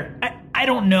are there? I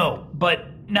don't know, but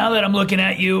now that I'm looking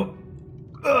at you,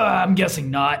 I'm guessing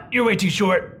not. You're way too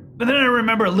short. But then I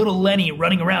remember a little Lenny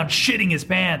running around shitting his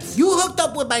pants. You hooked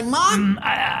up with my mom?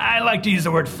 I like to use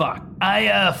the word fuck.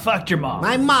 I fucked your mom.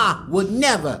 My mom would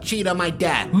never cheat on my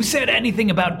dad. Who said anything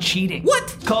about cheating? What?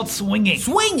 It's called swinging.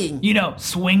 Swinging? You know,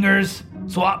 swingers,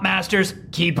 swap masters,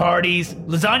 key parties,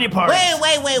 lasagna parties.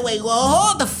 Wait. Well,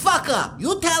 hold the fuck up.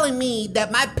 You telling me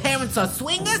that my parents are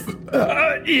swingers?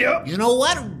 Yeah. You know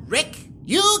what, Rick?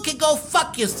 You can go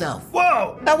fuck yourself.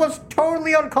 Whoa! That was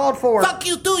totally uncalled for. Fuck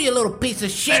you too, you little piece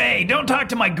of shit. Hey, don't talk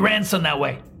to my grandson that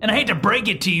way. And I hate to break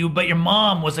it to you, but your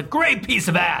mom was a great piece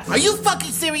of ass. Are you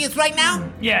fucking serious right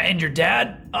now? Yeah, and your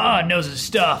dad? Knows his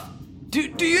stuff.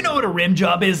 Do you know what a rim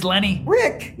job is, Lenny?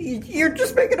 Rick, you're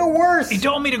just making it worse. He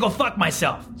told me to go fuck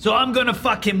myself, so I'm gonna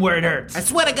fuck him where it hurts. I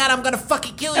swear to God, I'm gonna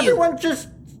fucking kill you. Everyone just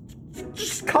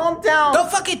calm down. Don't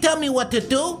fucking tell me what to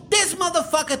do. This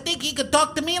motherfucker think he could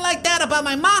talk to me like that about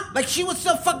my mom? Like she was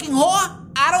some fucking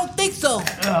whore? I don't think so.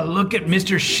 Look at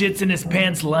Mr. Shits in his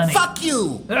pants, Lenny. Fuck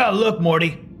you. Look,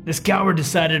 Morty. This coward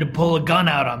decided to pull a gun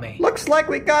out on me. Looks like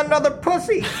we got another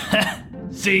pussy.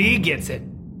 See, he gets it.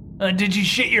 Did you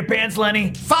shit your pants,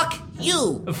 Lenny? Fuck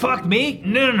you. Fuck me?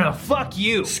 No, fuck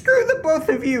you. Screw the both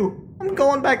of you. I'm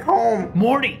going back home.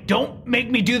 Morty, don't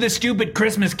make me do this stupid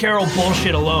Christmas Carol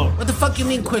bullshit alone. What the fuck you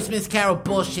mean Christmas Carol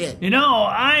bullshit? You know,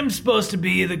 I'm supposed to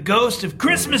be the ghost of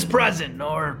Christmas present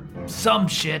or some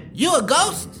shit. You a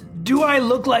ghost? Do I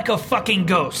look like a fucking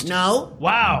ghost? No.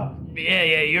 Wow. Yeah,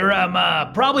 you're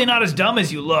probably not as dumb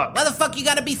as you look. Why the fuck you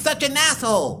gotta be such an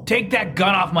asshole? Take that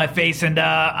gun off my face and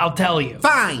I'll tell you.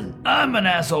 Fine. I'm an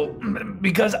asshole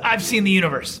because I've seen the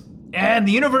universe. And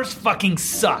the universe fucking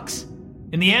sucks.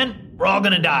 In the end, we're all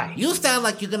gonna die. You sound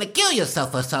like you're gonna kill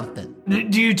yourself or something.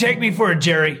 Do you take me for a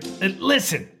Jerry?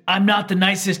 Listen, I'm not the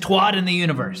nicest twat in the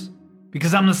universe.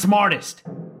 Because I'm the smartest.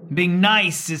 Being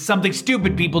nice is something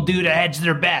stupid people do to hedge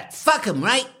their bets. Fuck him,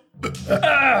 right?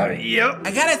 Yep.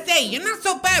 I gotta say, you're not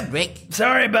so bad, Rick.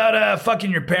 Sorry about fucking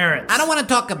your parents. I don't want to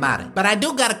talk about it, but I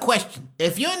do got a question.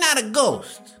 If you're not a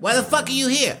ghost, why the fuck are you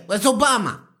here? Where's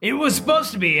Obama? It was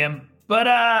supposed to be him, but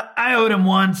I owed him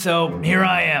one, so here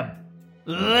I am.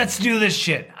 Let's do this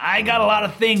shit. I got a lot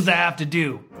of things I have to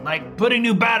do. Like putting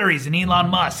new batteries in Elon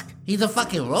Musk. He's a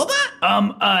fucking robot?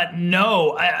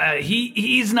 No.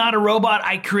 He's not a robot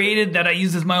I created that I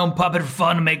use as my own puppet for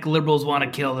fun to make liberals want to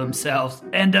kill themselves.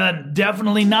 And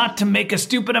definitely not to make a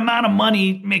stupid amount of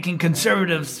money making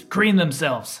conservatives cream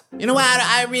themselves. You know what?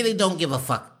 I really don't give a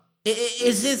fuck.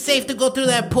 Is it safe to go through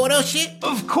that portal shit?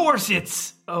 Of course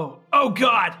it's... Oh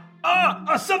God.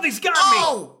 Something's got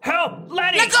me. Help,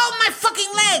 Lenny. Let go of my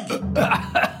fucking leg.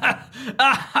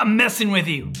 I'm messing with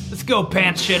you. Let's go,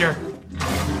 pants shitter.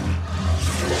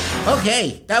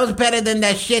 Okay, that was better than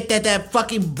that shit that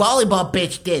fucking volleyball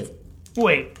bitch did.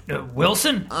 Wait,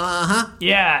 Wilson? Uh-huh.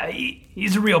 Yeah,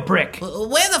 he's a real prick.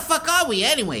 Where the fuck are we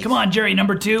anyway? Come on, Jerry,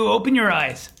 number 2, open your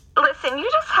eyes. Listen, you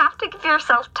just have to give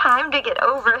yourself time to get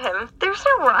over him. There's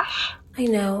no rush. I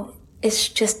know. It's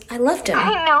just, I loved him.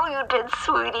 I know you did,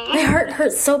 sweetie. My heart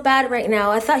hurts so bad right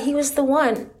now. I thought he was the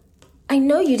one. I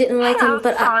know you didn't like him,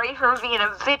 but sorry for being a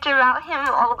bitch about him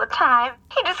all the time.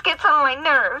 He just gets on my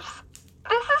nerves.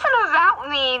 This isn't about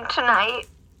me tonight.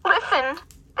 Listen,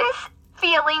 this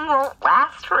feeling won't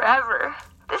last forever.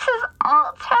 This is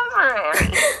all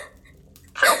temporary.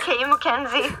 It's okay,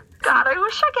 Mackenzie. God, I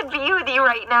wish I could be with you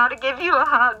right now to give you a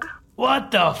hug.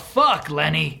 What the fuck,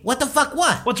 Lenny? What the fuck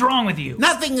what? What's wrong with you?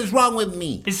 Nothing is wrong with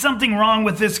me. Is something wrong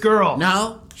with this girl?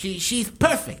 No, she's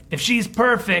perfect. If she's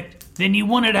perfect, then you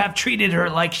wouldn't have treated her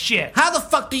like shit. How the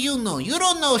fuck do you know? You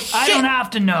don't know shit. I don't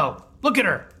have to know. Look at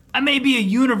her. I may be a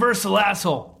universal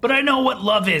asshole, but I know what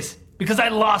love is because I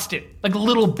lost it like a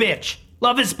little bitch.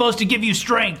 Love is supposed to give you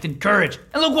strength and courage.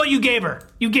 And look what you gave her.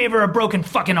 You gave her a broken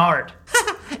fucking heart.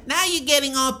 Now you're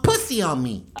getting all pussy on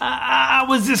me. I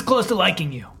was this close to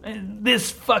liking you.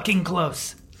 This fucking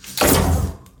close.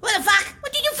 What the fuck?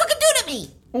 What did you fucking do to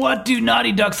me? What do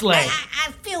naughty ducks lay?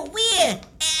 I feel weird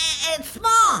and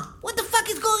small. What the fuck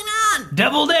is going on?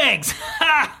 Deviled eggs.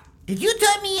 Ha! Did you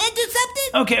turn me into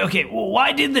something? Okay. Well,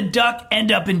 why did the duck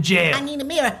end up in jail? I need a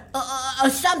mirror or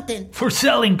something. For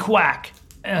selling quack.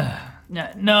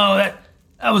 No,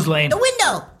 that was lame. The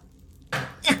window.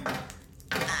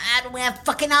 I don't have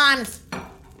fucking arms.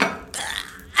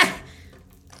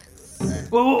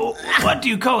 Well, what do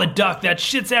you call a duck? That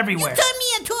shit's everywhere. You turned me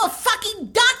into a fucking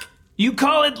duck? You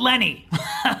call it Lenny.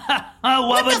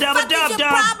 What the fuck is your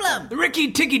problem?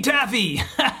 Ricky Ticky Taffy.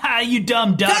 You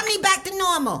dumb duck. Turn me back to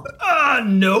normal.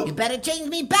 Nope. You better change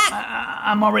me back.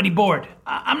 I'm already bored.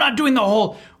 I'm not doing the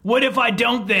whole, what if I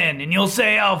don't then? And you'll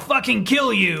say, I'll fucking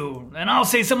kill you. And I'll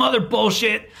say some other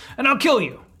bullshit, and I'll kill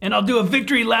you. And I'll do a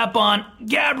victory lap on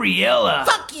Gabriella.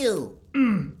 Fuck you.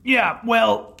 Yeah,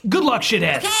 well, good luck,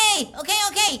 shithead.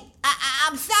 Okay.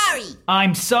 I'm sorry.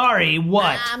 I'm sorry,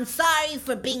 what? I'm sorry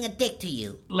for being a dick to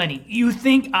you. Lenny, you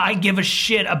think I give a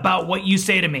shit about what you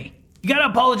say to me? You gotta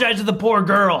apologize to the poor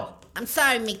girl. I'm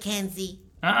sorry, Mackenzie.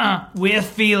 With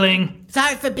feeling.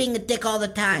 Sorry for being a dick all the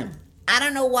time. I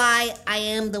don't know why I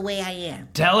am the way I am.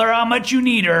 Tell her how much you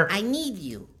need her. I need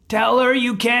you. Tell her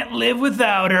you can't live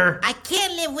without her. I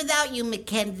can't live without you,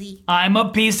 Mackenzie. I'm a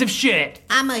piece of shit.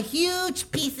 I'm a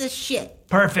huge piece of shit.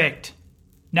 Perfect.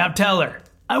 Now tell her.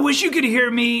 I wish you could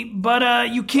hear me, but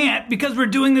you can't because we're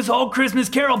doing this whole Christmas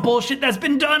Carol bullshit that's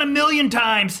been done 1,000,000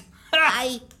 times.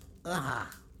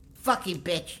 Fucking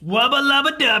bitch. Wubba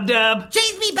lubba dub dub.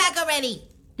 Change me back already.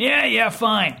 Yeah,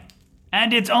 fine.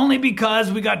 And it's only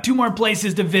because we got 2 more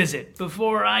places to visit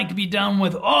before I can be done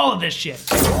with all of this shit.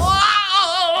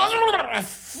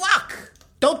 Fuck!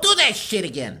 Don't do that shit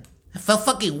again. I felt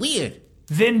fucking weird.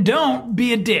 Then don't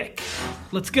be a dick.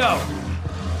 Let's go.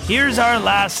 Here's our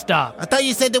last stop. I thought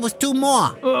you said there was 2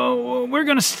 more. We're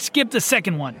gonna skip the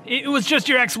second one. It was just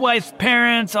your ex-wife's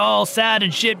parents all sad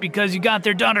and shit because you got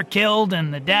their daughter killed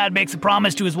and the dad makes a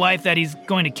promise to his wife that he's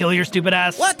going to kill your stupid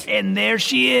ass. What? And there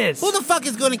she is. Who the fuck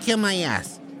is gonna kill my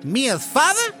ass? Mia's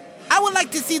father? I would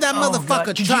like to see that motherfucker God.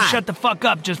 Could try. you shut the fuck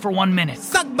up just for 1 minute?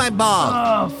 Suck my balls.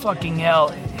 Oh, fucking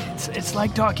hell. It's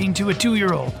like talking to a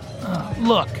 2-year-old.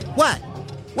 Look. What?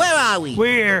 Where are we?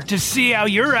 We're here to see how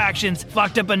your actions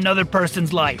fucked up another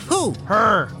person's life. Who?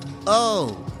 Her.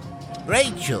 Oh,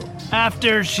 Rachel.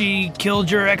 After she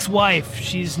killed your ex-wife,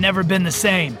 she's never been the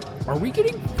same. Are we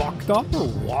getting fucked up or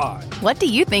what? What do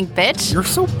you think, bitch? You're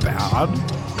so bad.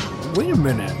 Wait a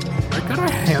minute. I got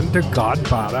a hand-to-God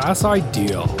badass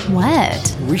idea.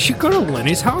 What? We should go to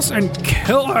Lenny's house and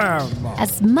kill him.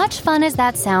 As much fun as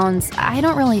that sounds, I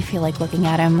don't really feel like looking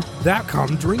at him. That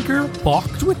cum drinker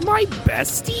fucked with my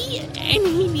bestie, and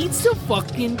he needs to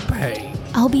fucking pay.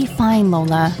 I'll be fine,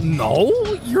 Lola. No,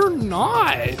 you're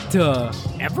not.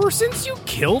 Ever since you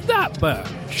killed that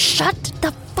bitch. Shut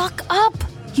the fuck up.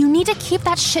 You need to keep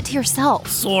that shit to yourself.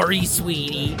 Sorry,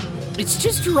 sweetie. It's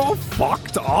just you're all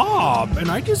fucked up,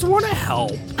 and I just want to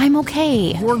help. I'm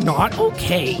okay. You're not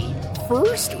okay.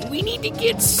 First, we need to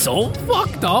get so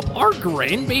fucked up our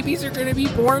grandbabies are gonna be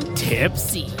born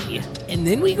tipsy. And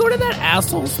then we go to that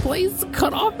asshole's place,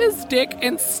 cut off his dick,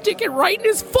 and stick it right in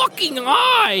his fucking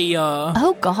eye.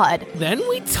 Oh, God. Then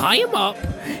we tie him up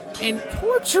and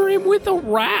torture him with a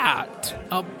rat,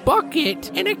 a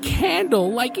bucket, and a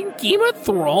candle like in Game of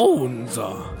Thrones.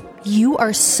 You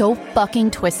are so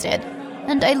fucking twisted,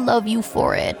 and I love you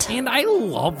for it. And I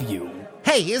love you.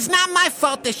 Hey, it's not my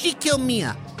fault that she killed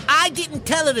Mia. I didn't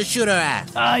tell her to shoot her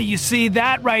ass. You see,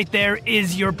 that right there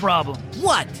is your problem.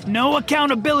 What? No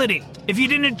accountability. If you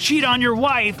didn't cheat on your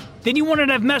wife, then you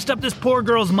wouldn't have messed up this poor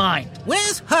girl's mind.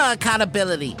 Where's her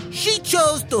accountability? She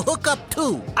chose to hook up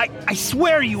too. I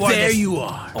swear you are. There you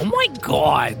are. Oh my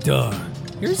God.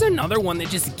 Here's another one that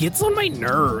just gets on my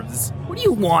nerves. What do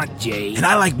you want, Jay? And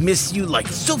I miss you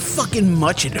so fucking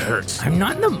much it hurts. I'm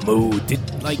not in the mood to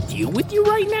deal with you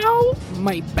right now.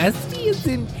 My bestie is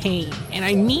in pain, and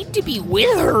I need to be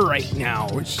with her right now.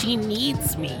 She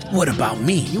needs me. What about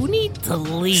me? You need to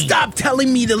leave. Stop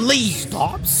telling me to leave.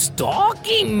 Stop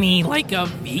stalking me like a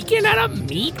vegan at a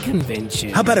meat convention.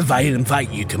 How about if I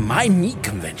invite you to my meat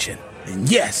convention? And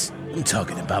yes, I'm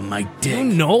talking about my dick. You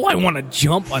know I want to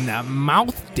jump on that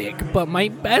mouth dick, but my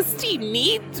bestie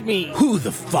needs me. Who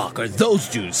the fuck are those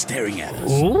dudes staring at us?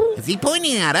 Who? Is he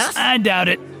pointing at us? I doubt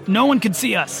it. No one can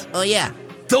see us. Oh, yeah.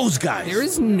 Those guys. There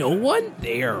is no one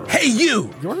there. Hey,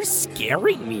 you! You're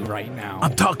scaring me right now.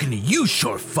 I'm talking to you,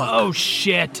 short fuck. Oh,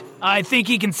 shit. I think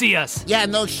he can see us. Yeah,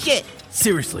 no shit.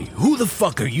 Seriously, who the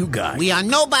fuck are you guys? We are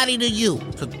nobody to you,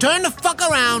 so turn the fuck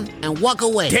around and walk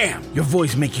away. Damn, your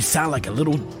voice makes you sound like a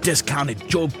little discounted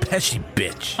Joe Pesci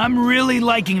bitch. I'm really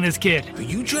liking this kid. Are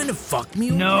you trying to fuck me?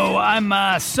 No,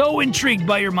 I'm so intrigued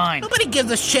by your mind. Nobody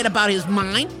gives a shit about his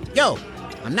mind. Yo,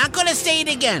 I'm not gonna say it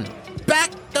again.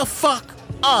 Back the fuck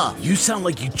up. You sound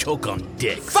like you choke on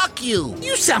dick. Fuck you.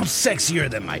 You sound sexier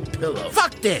than my pillow.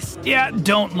 Fuck this. Yeah,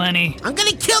 don't, Lenny. I'm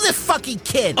gonna kill this fucking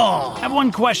kid. Oh. I have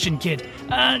one question, kid.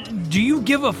 Do you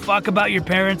give a fuck about your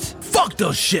parents? Fuck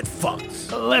those shit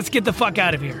fucks. Let's get the fuck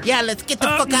out of here. Yeah, let's get the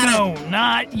fuck out of here. No,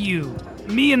 not you.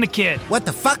 Me and the kid. What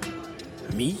the fuck?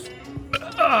 Me?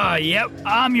 Yep,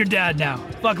 I'm your dad now.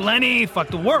 Fuck Lenny, fuck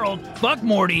the world, fuck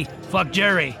Morty, fuck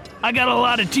Jerry. I got a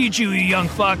lot to teach you, you young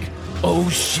fuck. Oh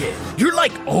shit, you're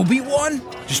like Obi-Wan?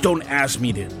 Just don't ask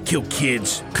me to kill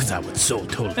kids, cause I would so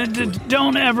totally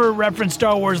Don't ever reference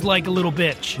Star Wars like a little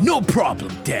bitch. No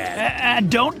problem,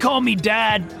 Dad. Don't call me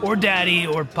Dad, or Daddy,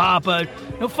 or Papa.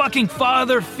 No fucking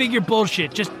father figure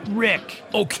bullshit, just Rick.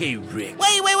 Okay, Rick.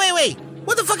 Wait.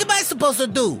 What the fuck am I supposed to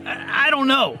do? I don't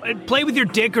know. Play with your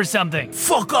dick or something.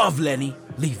 Fuck off, Lenny.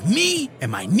 Leave me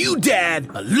and my new dad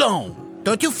alone.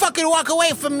 Don't you fucking walk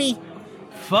away from me.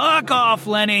 Fuck off,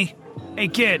 Lenny. Hey,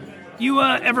 kid, you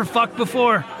ever fucked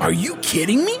before? Are you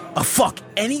kidding me? I fuck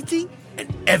anything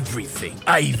and everything.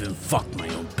 I even fucked my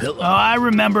own pillow. Oh, I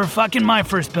remember fucking my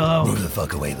first pillow. Move the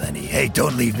fuck away, Lenny. Hey,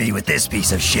 don't leave me with this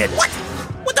piece of shit. What?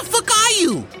 What the fuck are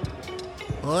you?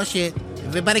 Oh, shit.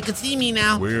 Everybody can see me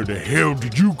now. Where the hell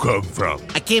did you come from?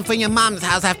 I came from your mom's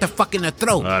house after fucking her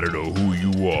throat. I don't know who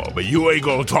you are, but you ain't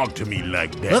gonna talk to me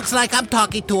like that. Looks like I'm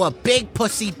talking to a big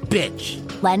pussy bitch.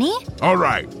 Lenny? All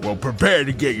right, well, prepare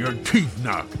to get your teeth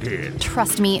knocked in.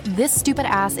 Trust me, this stupid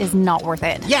ass is not worth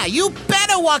it. Yeah, you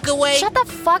better walk away. Shut the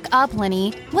fuck up,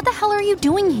 Lenny. What the hell are you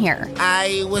doing here?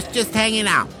 I was just hanging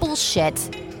out.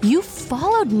 Bullshit. You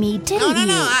followed me, didn't you?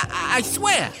 No, I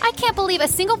swear. I can't believe a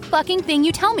single fucking thing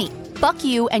you tell me. Fuck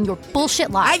you and your bullshit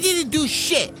lies. I didn't do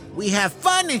shit. We have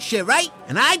fun and shit, right?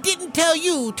 And I didn't tell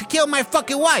you to kill my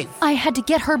fucking wife. I had to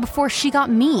get her before she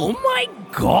got me. Oh my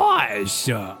gosh.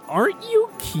 Aren't you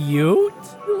cute?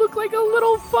 You look like a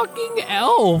little fucking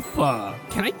elf.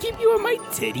 Can I keep you in my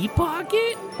titty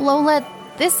pocket? Lola,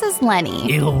 this is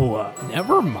Lenny. Ew,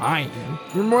 never mind.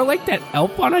 You're more like that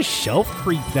elf on a shelf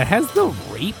creep that has the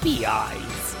rapey eyes.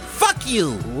 Fuck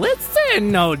you.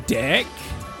 Listen, no dick.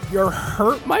 You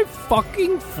hurt my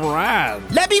fucking friend.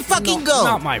 Let me fucking go.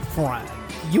 Not my friend.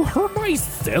 You hurt my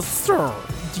sister.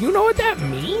 Do you know what that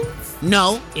means?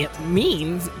 No. It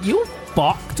means you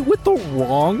fucked with the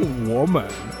wrong woman.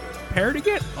 Prepare to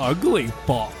get ugly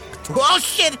fucked. Oh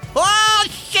shit! Oh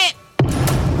shit!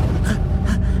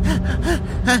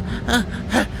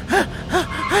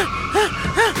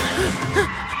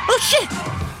 Oh shit!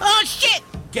 Oh shit!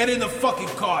 Get in the fucking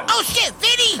car. Oh shit,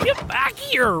 Vinny! Get back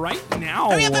here right now.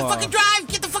 Hurry up and fucking drive!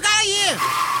 Get the fuck out of here!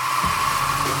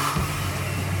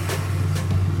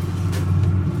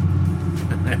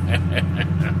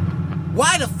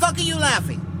 Why the fuck are you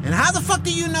laughing? And how the fuck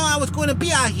do you know I was going to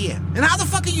be out here? And how the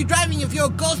fuck are you driving if you're a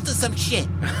ghost or some shit?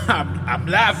 I'm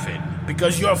laughing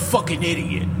because you're a fucking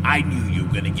idiot. I knew you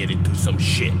were gonna get into some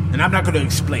shit. And I'm not gonna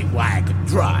explain why I could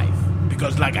drive.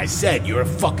 Because like I said, you're a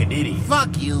fucking idiot.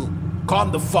 Fuck you.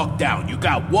 Calm the fuck down. You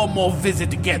got one more visit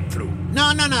to get through.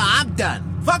 No, I'm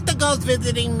done. Fuck the ghost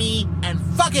visiting me and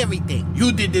fuck everything.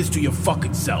 You did this to your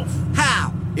fucking self.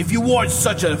 How? If you weren't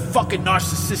such a fucking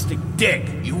narcissistic dick,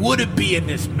 you wouldn't be in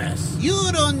this mess. You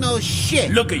don't know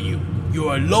shit. Look at you.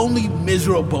 You're a lonely,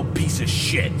 miserable piece of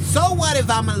shit. So what if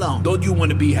I'm alone? Don't you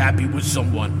want to be happy with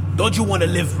someone? Don't you want to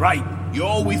live right? You're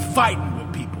always fighting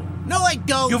with people. No, I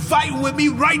don't. You're fighting with me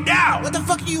right now. What the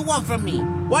fuck do you want from me?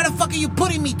 Why the fuck are you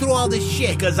putting me through all this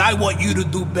shit? Because I want you to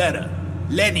do better.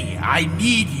 Lenny, I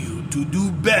need you to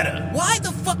do better. Why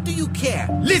the fuck do you care?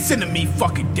 Listen to me,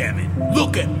 fucking damn it.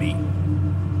 Look at me.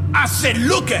 I said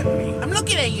look at me. I'm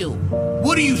looking at you.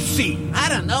 What do you see? I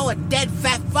don't know, a dead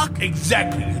fat fuck?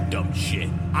 Exactly, you dumb shit.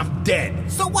 I'm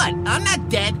dead. So what? I'm not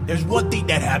dead. There's one thing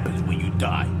that happens when you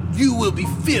die. You will be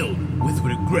filled with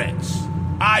regrets.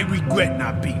 I regret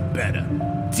not being better.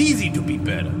 It's easy to be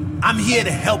better. I'm here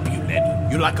to help you, Lenny.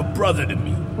 You're like a brother to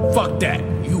me. Fuck that.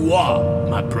 You are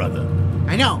my brother.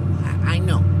 I know. I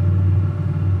know.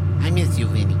 I miss you,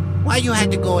 Vinny. Why you had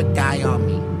to go and die on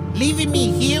me? Leaving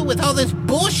me here with all this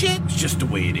bullshit? It's just the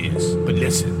way it is. But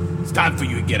listen, it's time for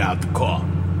you to get out the car.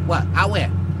 What? Out where?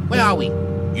 Where are we?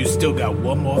 You still got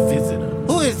one more visitor.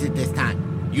 Who is it this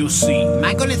time? You'll see. Am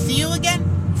I gonna see you again?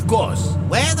 Of course.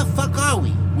 Where the fuck are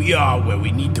we? We are where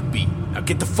we need to be. Now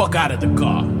get the fuck out of the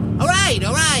car.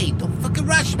 Alright. Don't fucking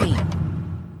rush me.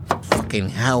 Fucking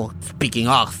hell. Speaking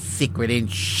all secret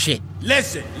and shit.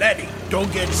 Listen, Lenny,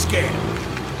 don't get scared.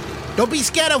 Don't be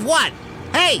scared of what?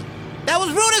 Hey! That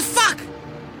was rude as fuck!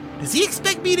 Does he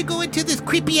expect me to go into this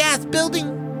creepy-ass building?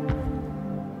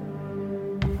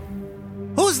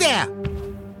 Who's there?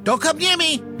 Don't come near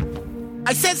me!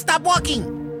 I said stop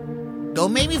walking!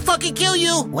 Don't make me fucking kill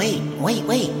you! Wait.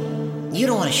 You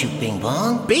don't want to shoot Bing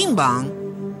Bong? Bing Bong?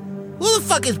 Who the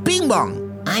fuck is Bing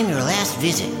Bong? I'm your last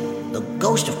visit. The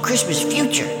ghost of Christmas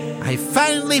future. I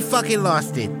finally fucking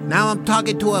lost it. Now I'm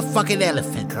talking to a fucking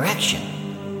elephant. Correction.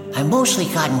 I'm mostly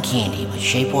cotton candy, but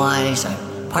shape-wise,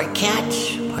 I'm part cat,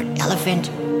 part elephant,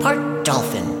 part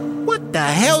dolphin. What the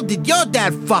hell did your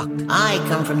dad fuck? I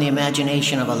come from the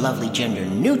imagination of a lovely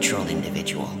gender-neutral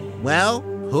individual. Well,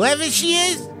 whoever she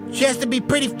is, she has to be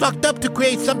pretty fucked up to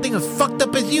create something as fucked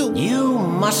up as you. You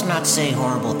must not say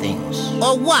horrible things.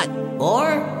 Or what?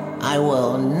 Or I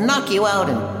will knock you out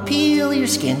and peel your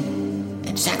skin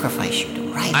and sacrifice you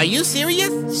to right. Are you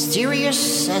serious?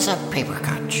 Serious as a paper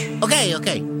cut.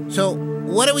 Okay. So,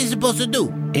 what are we supposed to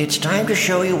do? It's time to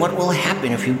show you what will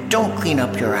happen if you don't clean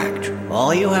up your act.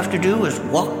 All you have to do is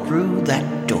walk through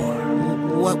that door.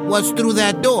 What's through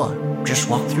that door? Just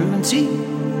walk through and see.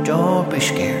 Don't be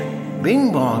scared.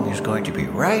 Bing Bong is going to be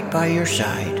right by your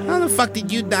side. How the fuck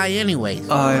did you die anyways?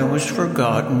 I was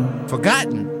forgotten.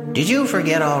 Forgotten? Did you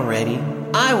forget already?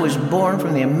 I was born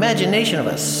from the imagination of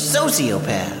a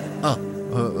sociopath.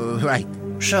 Oh, right.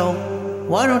 So,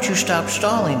 why don't you stop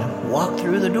stalling and walk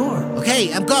through the door?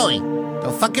 Okay, I'm going.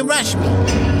 Don't fucking rush me.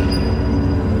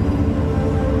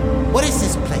 What is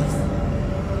this place?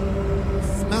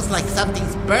 It smells like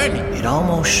something's burning. It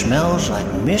almost smells like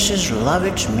Mrs.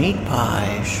 Lovett's meat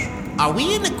pies. Are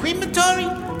we in the crematory?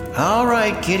 All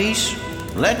right, kiddies.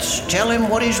 Let's tell him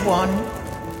what he's won.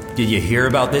 Did you hear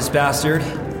about this bastard?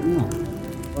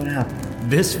 What happened?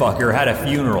 This fucker had a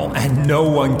funeral and no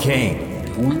one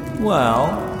came.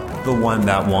 Well, the one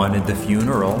that wanted the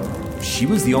funeral, she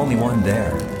was the only one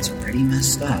there. It's pretty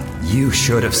messed up. You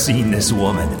should have seen this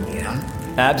woman. Yeah?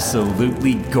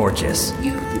 Absolutely gorgeous.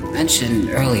 You mentioned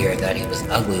earlier that he was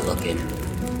ugly looking.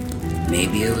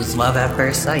 Maybe it was love at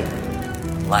first sight.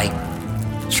 Like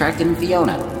Shrek and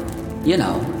Fiona. You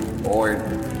know, or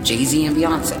Jay-Z and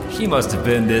Beyonce. She must have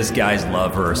been this guy's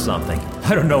lover or something.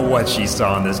 I don't know what she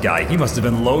saw in this guy. He must have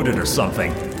been loaded or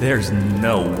something. There's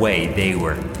no way they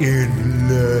were in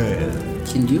love.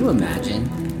 Can you imagine?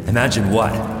 Imagine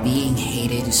what? Being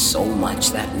hated so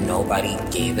much that nobody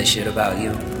gave a shit about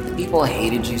you. People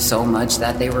hated you so much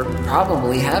that they were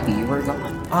probably happy you were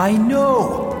gone. I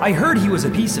know. I heard he was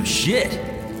a piece of shit.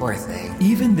 Poor thing.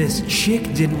 Even this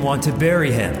chick didn't want to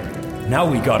bury him. Now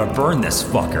we gotta burn this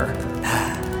fucker.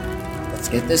 Let's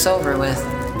get this over with.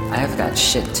 I've got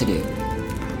shit to do.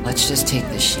 Let's just take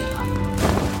this shit off.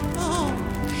 Oh,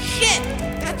 shit!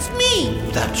 That's me!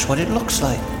 That's what it looks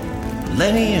like.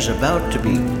 Lenny is about to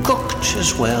be cooked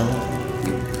as well.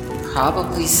 You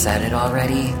probably said it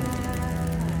already,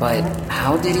 but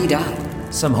how did he die?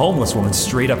 Some homeless woman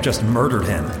straight up just murdered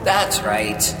him. That's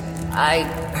right. I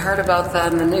heard about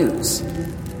that in the news.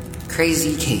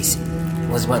 Crazy Casey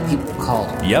was what people called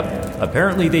her. Yep,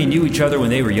 apparently they knew each other when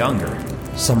they were younger.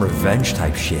 Some revenge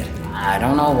type shit. I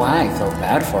don't know why I feel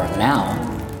bad for him now.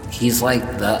 He's like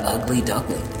the ugly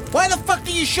duckling. Why the fuck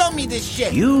do you show me this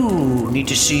shit? You need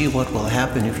to see what will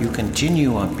happen if you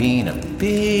continue on being a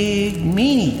big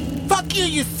meanie. Fuck you,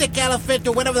 you sick elephant,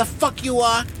 or whatever the fuck you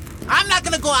are. I'm not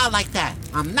gonna go out like that.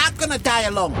 I'm not gonna die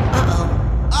alone.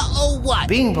 Uh-oh what?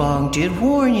 Bing Bong did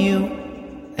warn you.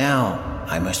 Now,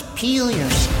 I must peel your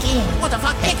skin. What the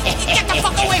fuck? Get the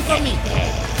fuck away from me!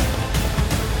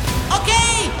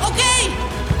 Okay!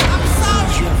 I'm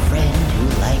sorry! Your friend who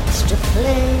likes to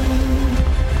play.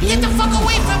 Get the fuck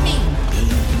away from me!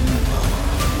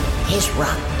 His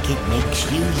rocket makes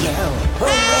you yell,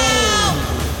 hooray!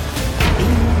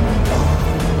 Bing bong,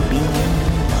 bing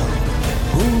bong,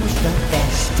 who's the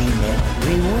best in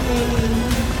every way,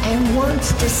 and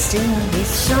wants to sing his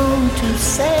song to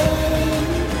say,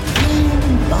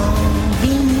 bing bong,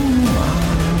 bing bong,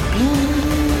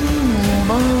 bing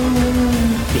bong,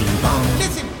 bing bong.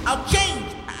 Listen, I'll change.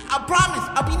 I promise.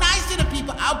 I'll be nice to the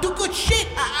people. I'll do good shit.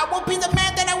 I won't be the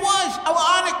man that I was. I will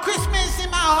honor Christmas in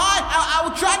my heart. I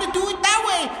will try to do it that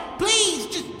way. Please,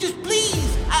 just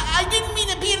please. I didn't mean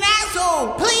to be an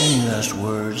asshole. Please. Any last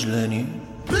words, Lenny?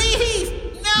 Please.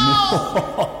 No.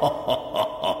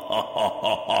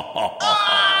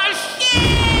 Oh, shit.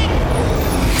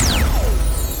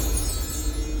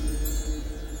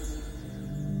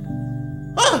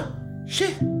 Oh,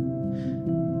 shit.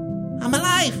 I'm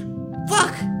alive.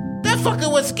 Fuck. That fucker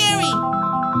was scary.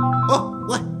 Oh,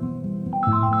 what?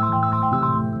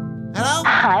 Hello?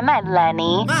 Hi, my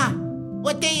Lenny. Ma,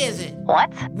 what day is it?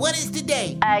 What? What is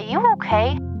today? Are you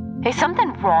okay? Is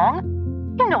something wrong?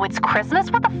 You know it's Christmas.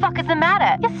 What the fuck is the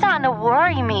matter? You're starting to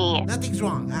worry me. Nothing's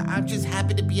wrong. I'm just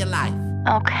happy to be alive.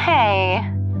 Okay.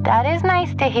 That is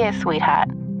nice to hear, sweetheart.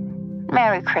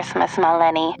 Merry Christmas, my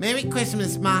Lenny. Merry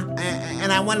Christmas, Ma.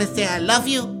 And I want to say I love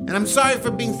you, and I'm sorry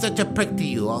for being such a prick to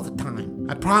you all the time.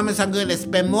 I promise I'm going to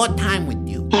spend more time with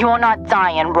you. You're not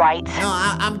dying, right? No,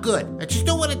 I'm good. I just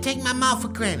don't want to take my mouth for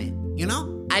granted. You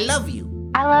know? I love you.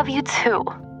 I love you too.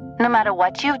 No matter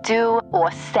what you do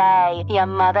or say, your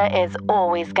mother is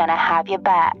always gonna have your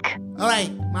back. All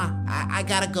right, Ma, I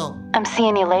gotta go. I'm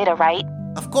seeing you later, right?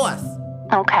 Of course.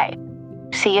 Okay.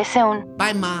 See you soon.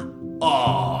 Bye, Ma.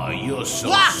 Oh, you're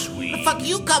so sweet. Where the fuck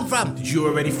you come from? Did you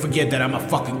already forget that I'm a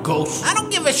fucking ghost? I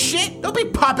don't give a shit. Don't be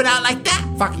popping out like that.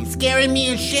 Fucking scaring me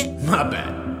and shit. My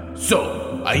bad.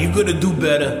 So, are you gonna do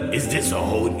better? Is this a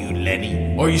whole new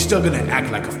Lenny? Or are you still gonna act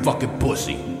like a fucking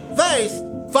pussy? First,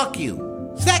 fuck you.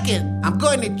 Second, I'm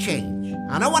going to change.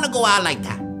 I don't want to go out like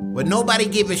that, where nobody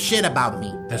give a shit about me.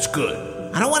 That's good.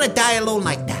 I don't want to die alone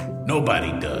like that.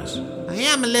 Nobody does. I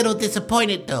am a little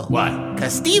disappointed, though. Why?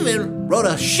 Because Steven wrote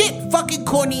a shit fucking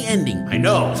corny ending. I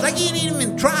know. It's like he didn't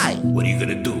even try. What are you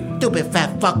gonna do? Stupid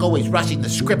fat fuck always rushing the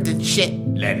script and shit.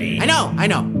 Lenny. I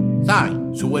know. Sorry.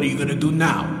 So what are you gonna do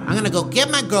now? I'm gonna go get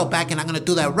my girl back, and I'm gonna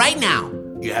do that right now.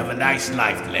 You have a nice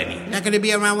life, Lenny. Not gonna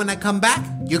be around when I come back?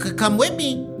 You could come with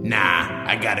me. Nah,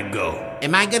 I gotta go.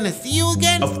 Am I gonna see you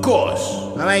again? Of course.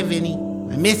 All right, Vinny.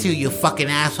 I miss you, you fucking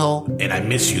asshole. And I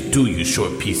miss you too, you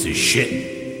short piece of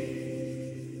shit.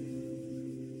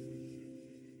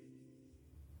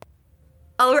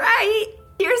 All right,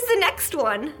 here's the next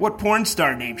one. What porn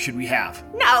star name should we have?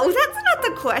 No, that's not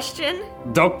the question.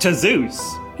 Dr. Zeus.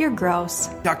 You're gross.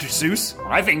 Dr. Zeus?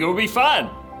 I think it will be fun.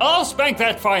 I'll spank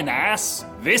that fine ass.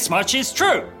 This much is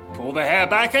true. Pull the hair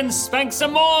back and spank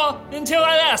some more until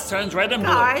that ass turns red and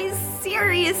blue. Guys,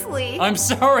 seriously. I'm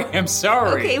sorry.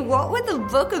 Okay, what would the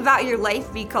book about your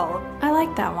life be called? I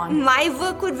like that one. My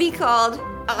book would be called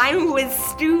I Was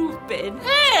Stupid.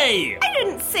 Hey! I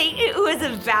didn't say it was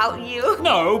about you.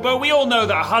 No, but we all know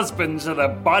that husbands are the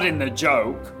butt in the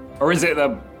joke. Or is it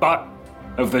the butt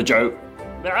of the joke?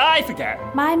 I forget.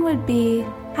 Mine would be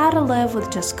How to Live with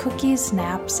Just Cookies,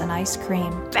 Snaps, and Ice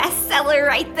Cream. Bestseller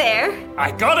right there. I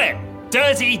got it!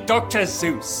 Dirty Dr.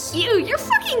 Zeus. You're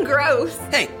fucking gross.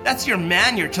 Hey, that's your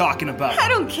man you're talking about. I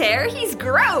don't care, he's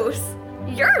gross.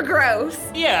 You're gross.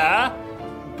 Yeah,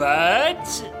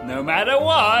 but no matter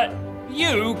what,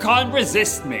 you can't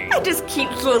resist me. I just keep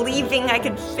believing I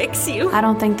could fix you. I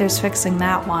don't think there's fixing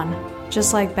that one.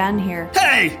 Just like Ben here.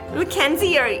 Hey!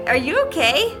 Mackenzie, are you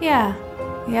okay? Yeah,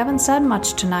 you haven't said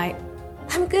much tonight.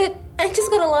 I'm good. I just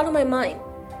got a lot on my mind.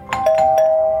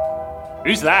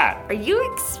 Who's that? Are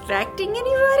you expecting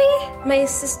anybody? My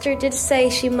sister did say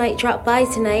she might drop by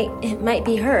tonight. It might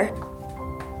be her.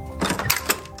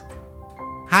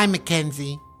 Hi,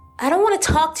 Mackenzie. I don't want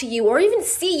to talk to you or even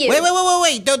see you.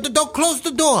 Wait. Don't close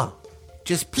the door.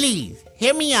 Just please,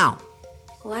 hear me out.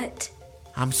 What?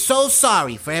 I'm so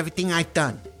sorry for everything I've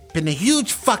done. Been a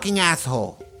huge fucking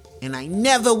asshole. And I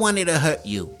never wanted to hurt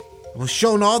you. I was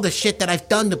shown all the shit that I've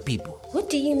done to people.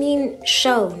 What do you mean,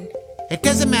 shown? It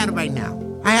doesn't matter right now.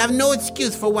 I have no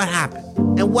excuse for what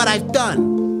happened and what I've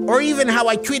done, or even how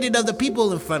I treated other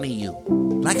people in front of you.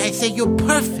 Like I said, you're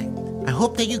perfect. I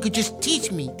hope that you could just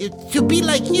teach me to be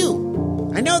like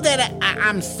you. I know that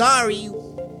I'm sorry.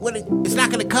 It's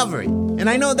not going to cover it. And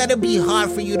I know that it'll be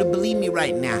hard for you to believe me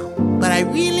right now. But I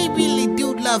really, really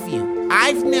do love you.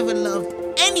 I've never loved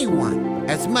anyone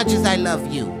as much as I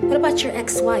love you. What about your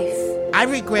ex-wife? I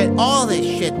regret all this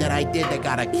shit that I did that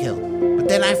got her killed. But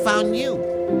then I found you.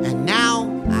 And now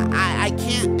I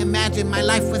can't imagine my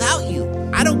life without you.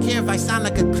 I don't care if I sound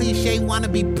like a cliche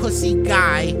wannabe pussy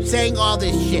guy saying all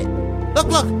this shit.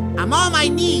 Look, I'm on my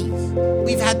knees.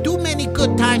 We've had too many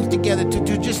good times together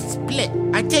to just split.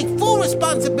 I take full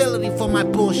responsibility for my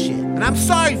bullshit. And I'm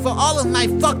sorry for all of my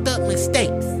fucked up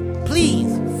mistakes.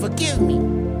 Please, forgive me.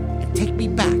 And take me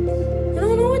back. I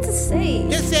don't know what to say.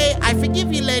 Just say, I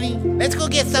forgive you, Lenny. Let's go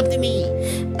get something to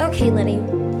eat. Okay, Lenny.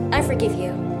 I forgive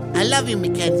you. I love you,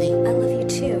 Mackenzie. I love you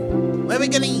too. Where are we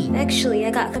gonna eat? Actually,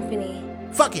 I got company.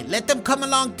 Fuck it, let them come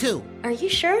along too. Are you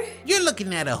sure? You're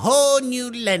looking at a whole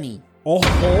new Lenny. A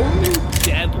whole new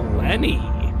dead Lenny.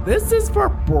 This is for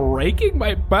breaking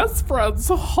my best friend's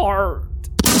heart.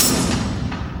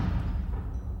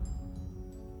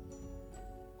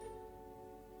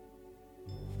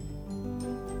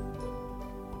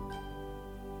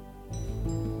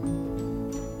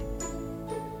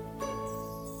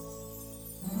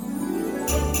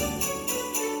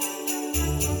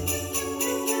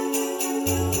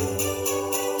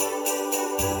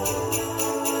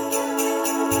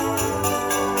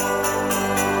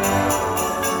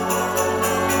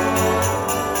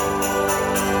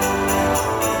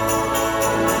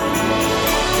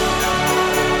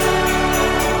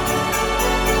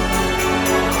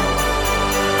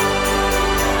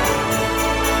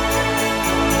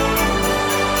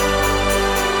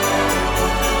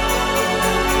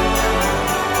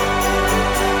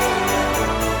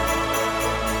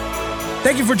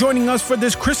 Thank you for joining us for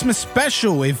this Christmas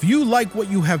special. If you like what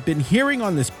you have been hearing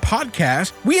on this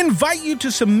podcast, we invite you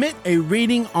to submit a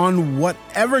rating on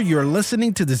whatever you're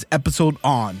listening to this episode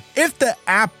on. If the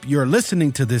app you're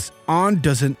listening to this on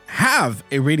doesn't have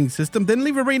a rating system, then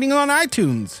leave a rating on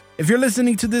iTunes. If you're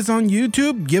listening to this on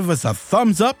YouTube, give us a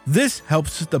thumbs up. This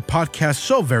helps the podcast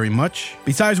so very much.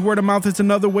 Besides, word of mouth is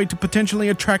another way to potentially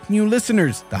attract new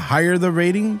listeners. The higher the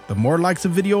rating, the more likes a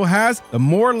video has, the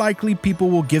more likely people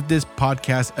will give this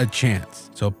podcast a chance.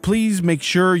 So please make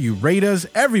sure you rate us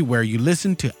everywhere you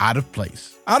listen to Out of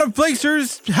Place. Out of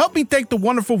Placers, help me thank the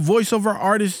wonderful voiceover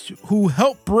artists who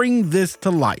help bring this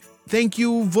to life. Thank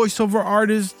you, voiceover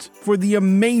artists, for the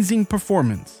amazing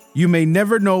performance. You may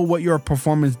never know what your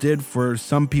performance did for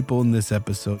some people in this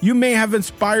episode. You may have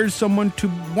inspired someone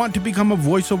to want to become a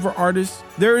voiceover artist.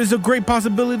 There is a great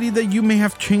possibility that you may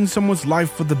have changed someone's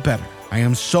life for the better. I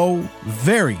am so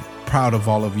very proud of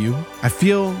all of you. I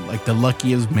feel like the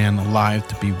luckiest man alive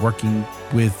to be working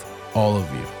with all of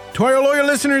you. To our loyal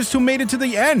listeners who made it to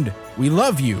the end, we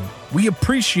love you. We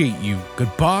appreciate you.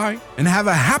 Goodbye, and have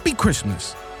a happy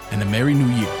Christmas and a Merry New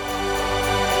Year.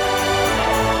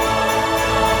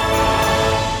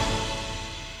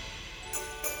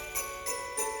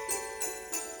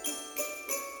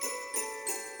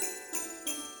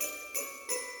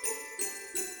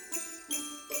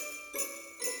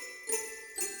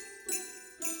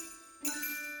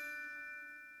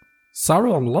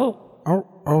 Sorry I'm late.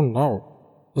 Oh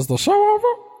no. Is the show over?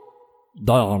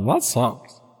 Damn, that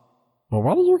sucks. But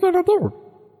what are you gonna do?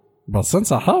 But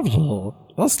since I have you here,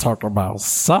 let's talk about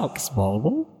sex,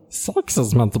 baby. Sex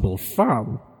is meant to be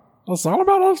fun. It's all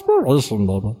about exploration,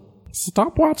 baby.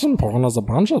 Stop watching porn as a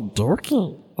bunch of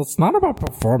dorky. It's not about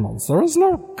performance. There is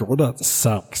no good at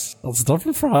sex. It's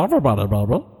different for everybody,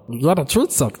 baby. You gotta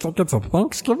treat sex like it's a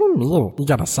Thanksgiving meal. You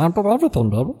gotta sample everything,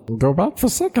 baby. Go back for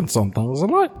seconds on things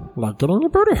you like getting your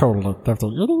booty hole licked after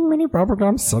eating mini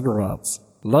bubblegum cigarettes.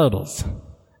 Ladies,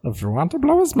 if you want to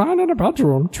blow his mind in a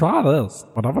bedroom, try this.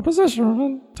 Whatever position you're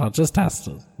in, touch his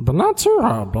testes. But not too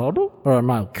hard, baby, or it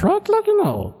might crack like an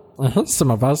egg. And here's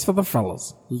some advice for the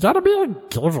fellas. You gotta be a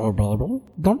giver, baby.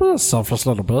 Don't be a selfish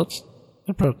little bitch.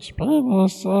 You put your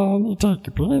penis in, you take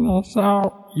your penis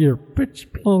out, you put your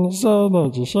penis in,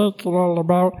 and you shake it all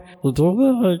about. You do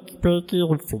the hanky-panky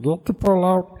and forget to pull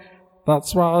out.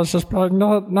 That's why I was just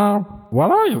pregnant now. What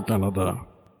are you gonna do?